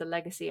so many of the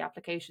legacy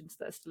applications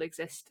that still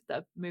exist that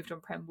have moved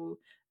on-prem will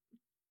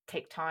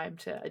take time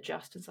to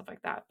adjust and stuff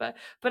like that. But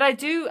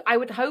I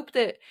would hope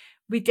that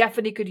we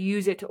definitely could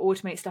use it to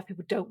automate stuff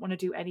people don't want to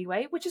do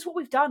anyway, which is what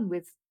we've done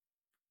with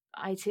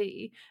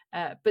IT.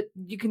 But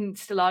you can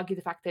still argue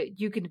the fact that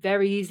you can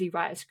very easily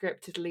write a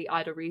script to delete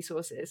idle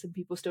resources and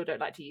people still don't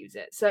like to use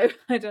it. So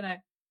I don't know.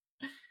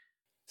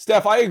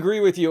 Steph, I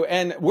agree with you.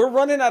 And we're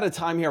running out of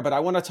time here, but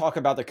I want to talk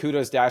about the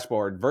Kudos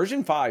dashboard.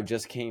 Version 5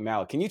 just came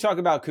out. Can you talk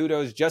about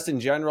Kudos just in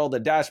general, the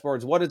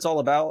dashboards, what it's all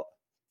about?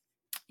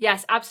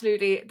 Yes,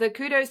 absolutely. The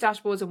Kudos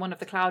dashboards are one of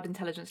the cloud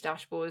intelligence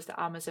dashboards that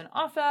Amazon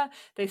offer.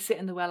 They sit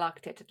in the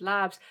well-architected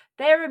labs.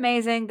 They're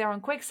amazing. They're on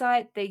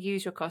QuickSight. They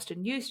use your cost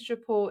and usage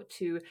report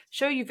to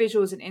show you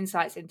visuals and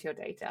insights into your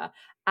data.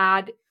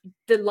 And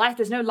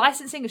there's no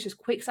licensing. It's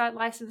just QuickSight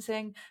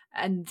licensing.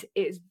 And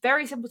it's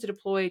very simple to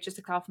deploy, just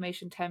a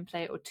CloudFormation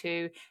template or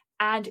two.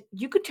 And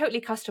you could totally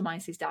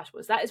customize these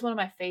dashboards. That is one of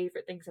my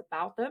favorite things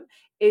about them,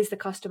 is the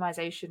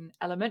customization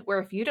element, where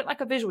if you don't like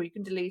a visual, you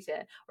can delete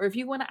it. Or if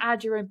you want to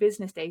add your own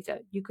business data,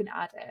 you can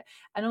add it.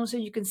 And also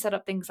you can set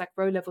up things like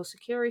row level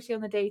security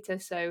on the data.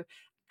 So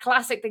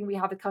classic thing we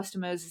have with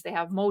customers is they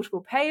have multiple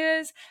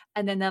payers,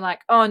 and then they're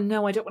like, oh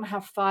no, I don't want to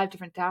have 5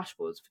 different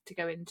dashboards to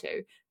go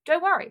into.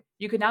 Don't worry,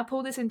 you can now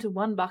pull this into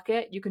one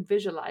bucket, you can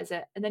visualize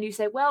it, and then you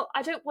say, well,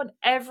 I don't want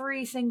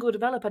every single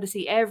developer to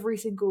see every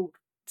single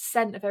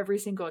cent of every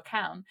single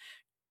account.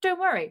 Don't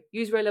worry,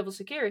 use row level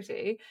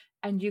security,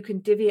 and you can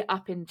divvy it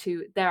up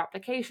into their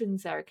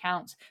applications, their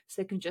accounts,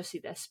 so they can just see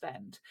their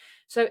spend.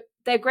 So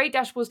they're great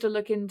dashboards to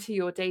look into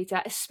your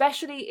data,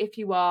 especially if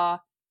you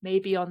are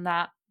maybe on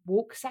that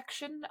walk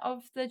section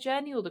of the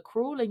journey or the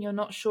crawl and you're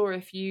not sure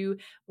if you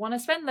want to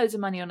spend loads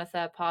of money on a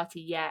third party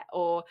yet,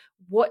 or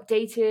what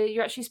data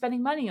you're actually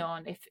spending money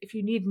on. If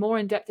you need more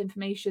in-depth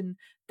information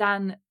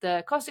than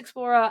the cost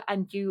explorer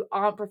and you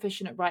aren't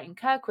proficient at writing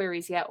CUR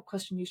queries yet, or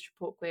cost and use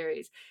report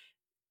queries,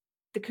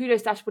 the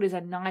Kudos dashboard is a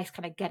nice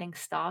kind of getting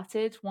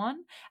started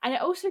one. And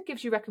it also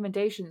gives you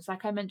recommendations.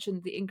 Like I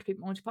mentioned, the incomplete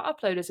multiple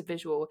upload as a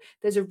visual.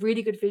 There's a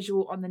really good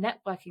visual on the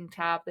networking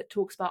tab that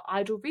talks about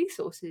idle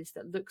resources,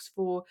 that looks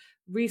for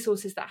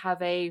resources that have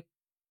a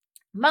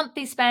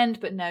monthly spend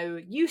but no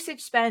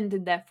usage spend,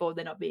 and therefore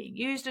they're not being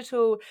used at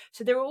all.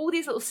 So there are all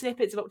these little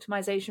snippets of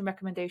optimization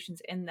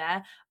recommendations in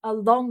there,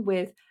 along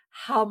with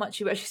how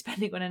much you're actually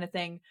spending on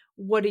anything,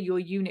 what are your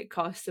unit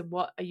costs, and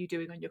what are you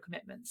doing on your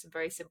commitments, and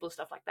very simple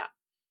stuff like that.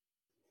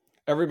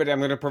 Everybody, I'm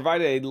going to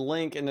provide a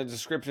link in the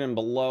description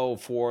below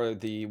for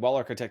the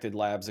well-architected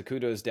labs, the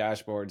Kudos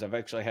dashboards. I've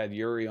actually had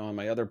Yuri on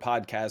my other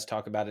podcast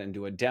talk about it and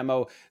do a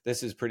demo.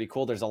 This is pretty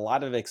cool. There's a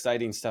lot of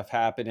exciting stuff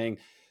happening.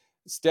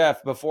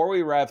 Steph, before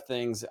we wrap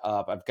things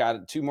up, I've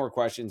got 2 more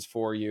questions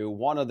for you.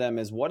 One of them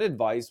is, what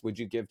advice would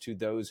you give to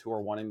those who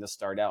are wanting to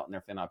start out in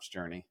their FinOps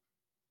journey?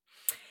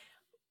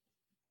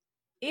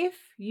 if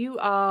you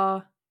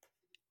are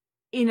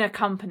in a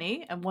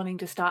company and wanting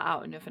to start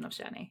out on your FinOps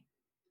journey,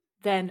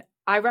 then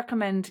I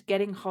recommend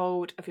getting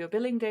hold of your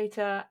billing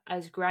data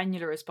as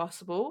granular as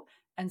possible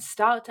and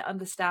start to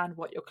understand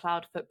what your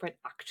cloud footprint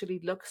actually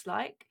looks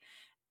like.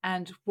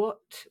 And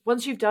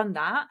once you've done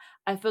that,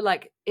 I feel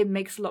like it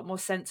makes a lot more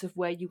sense of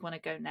where you want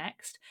to go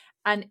next.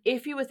 And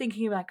if you were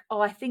thinking like,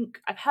 oh, I think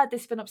I've heard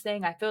this FinOps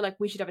thing, I feel like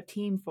we should have a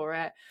team for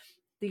it.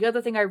 The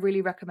other thing I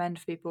really recommend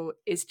for people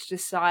is to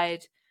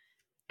decide,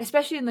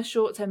 especially in the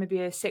short term,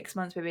 maybe 6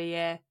 months, maybe a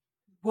year,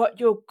 what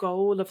your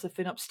goal of the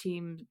FinOps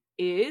team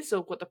is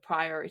or what the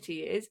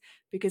priority is.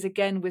 Because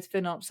again, with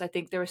FinOps, I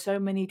think there are so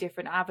many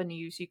different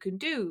avenues you can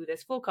do.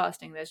 There's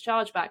forecasting, there's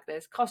chargeback,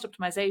 there's cost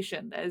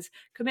optimization, there's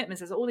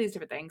commitments, there's all these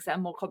different things that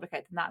are more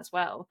complicated than that as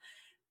well.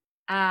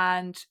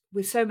 And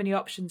with so many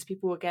options,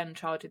 people again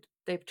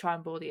they try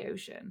and boil the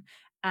ocean.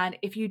 And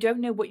if you don't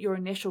know what your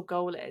initial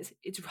goal is,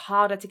 it's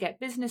harder to get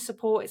business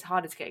support, it's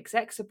harder to get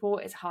exec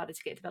support, it's harder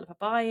to get developer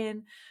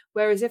buy-in.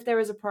 Whereas if there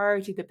is a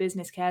priority the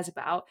business cares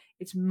about,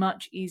 it's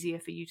much easier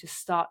for you to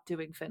start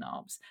doing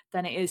FinOps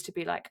than it is to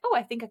be like, oh,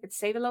 I think I could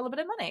save a little bit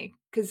of money,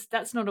 because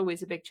that's not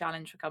always a big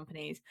challenge for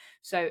companies.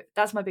 So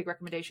that's my big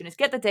recommendation, is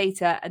get the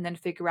data and then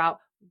figure out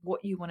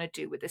what you want to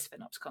do with this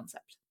FinOps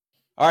concept.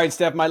 All right,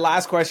 Steph, my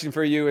last question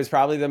for you is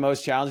probably the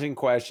most challenging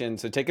question.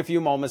 So take a few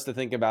moments to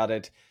think about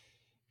it.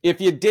 If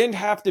you didn't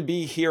have to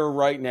be here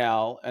right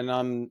now, and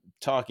I'm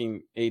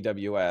talking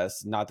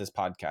AWS, not this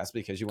podcast,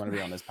 because you want to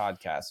be on this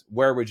podcast,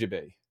 where would you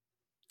be?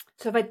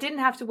 So if I didn't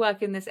have to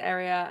work in this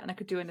area and I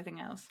could do anything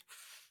else,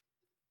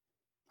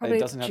 It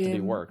doesn't have to be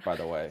work, by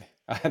the way.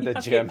 The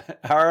gym.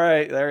 All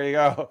right, there you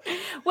go.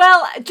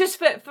 Well, just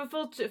for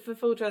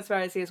full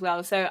transparency as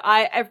well. So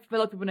a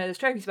lot of people know there's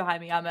trophies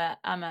behind me. I'm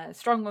a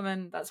strong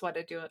woman. That's what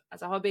I do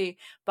as a hobby.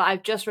 But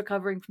I'm just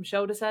recovering from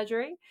shoulder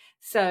surgery,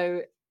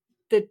 so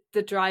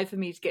the drive for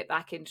me to get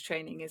back into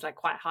training is like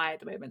quite high at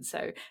the moment.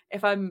 So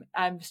if I'm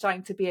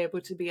starting to be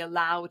able to be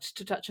allowed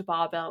to touch a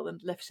barbell and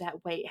lift a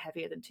weight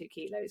heavier than 2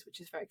 kilos, which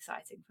is very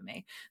exciting for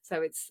me.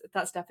 So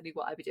that's definitely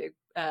what I'd be doing.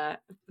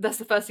 That's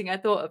the first thing I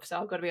thought of.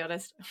 So I've got to be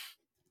honest.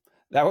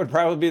 That would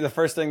probably be the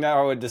first thing that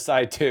I would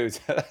decide too.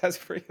 That's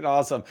freaking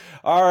awesome.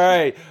 All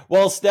right.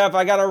 Well, Steph,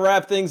 I got to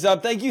wrap things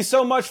up. Thank you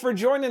so much for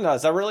joining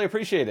us. I really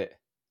appreciate it.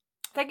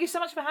 Thank you so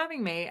much for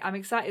having me. I'm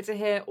excited to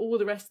hear all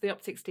the rest of the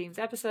Optics team's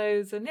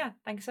episodes. And yeah,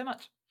 thank you so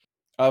much.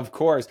 Of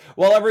course.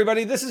 Well,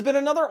 everybody, this has been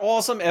another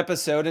awesome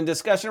episode and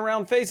discussion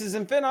around Faces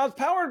and FinOps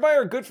powered by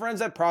our good friends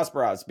at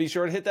ProsperOps. Be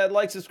sure to hit that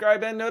like,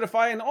 subscribe, and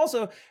notify, and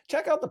also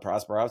check out the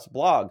ProsperOps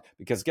blog,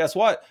 because guess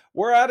what?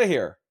 We're out of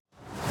here.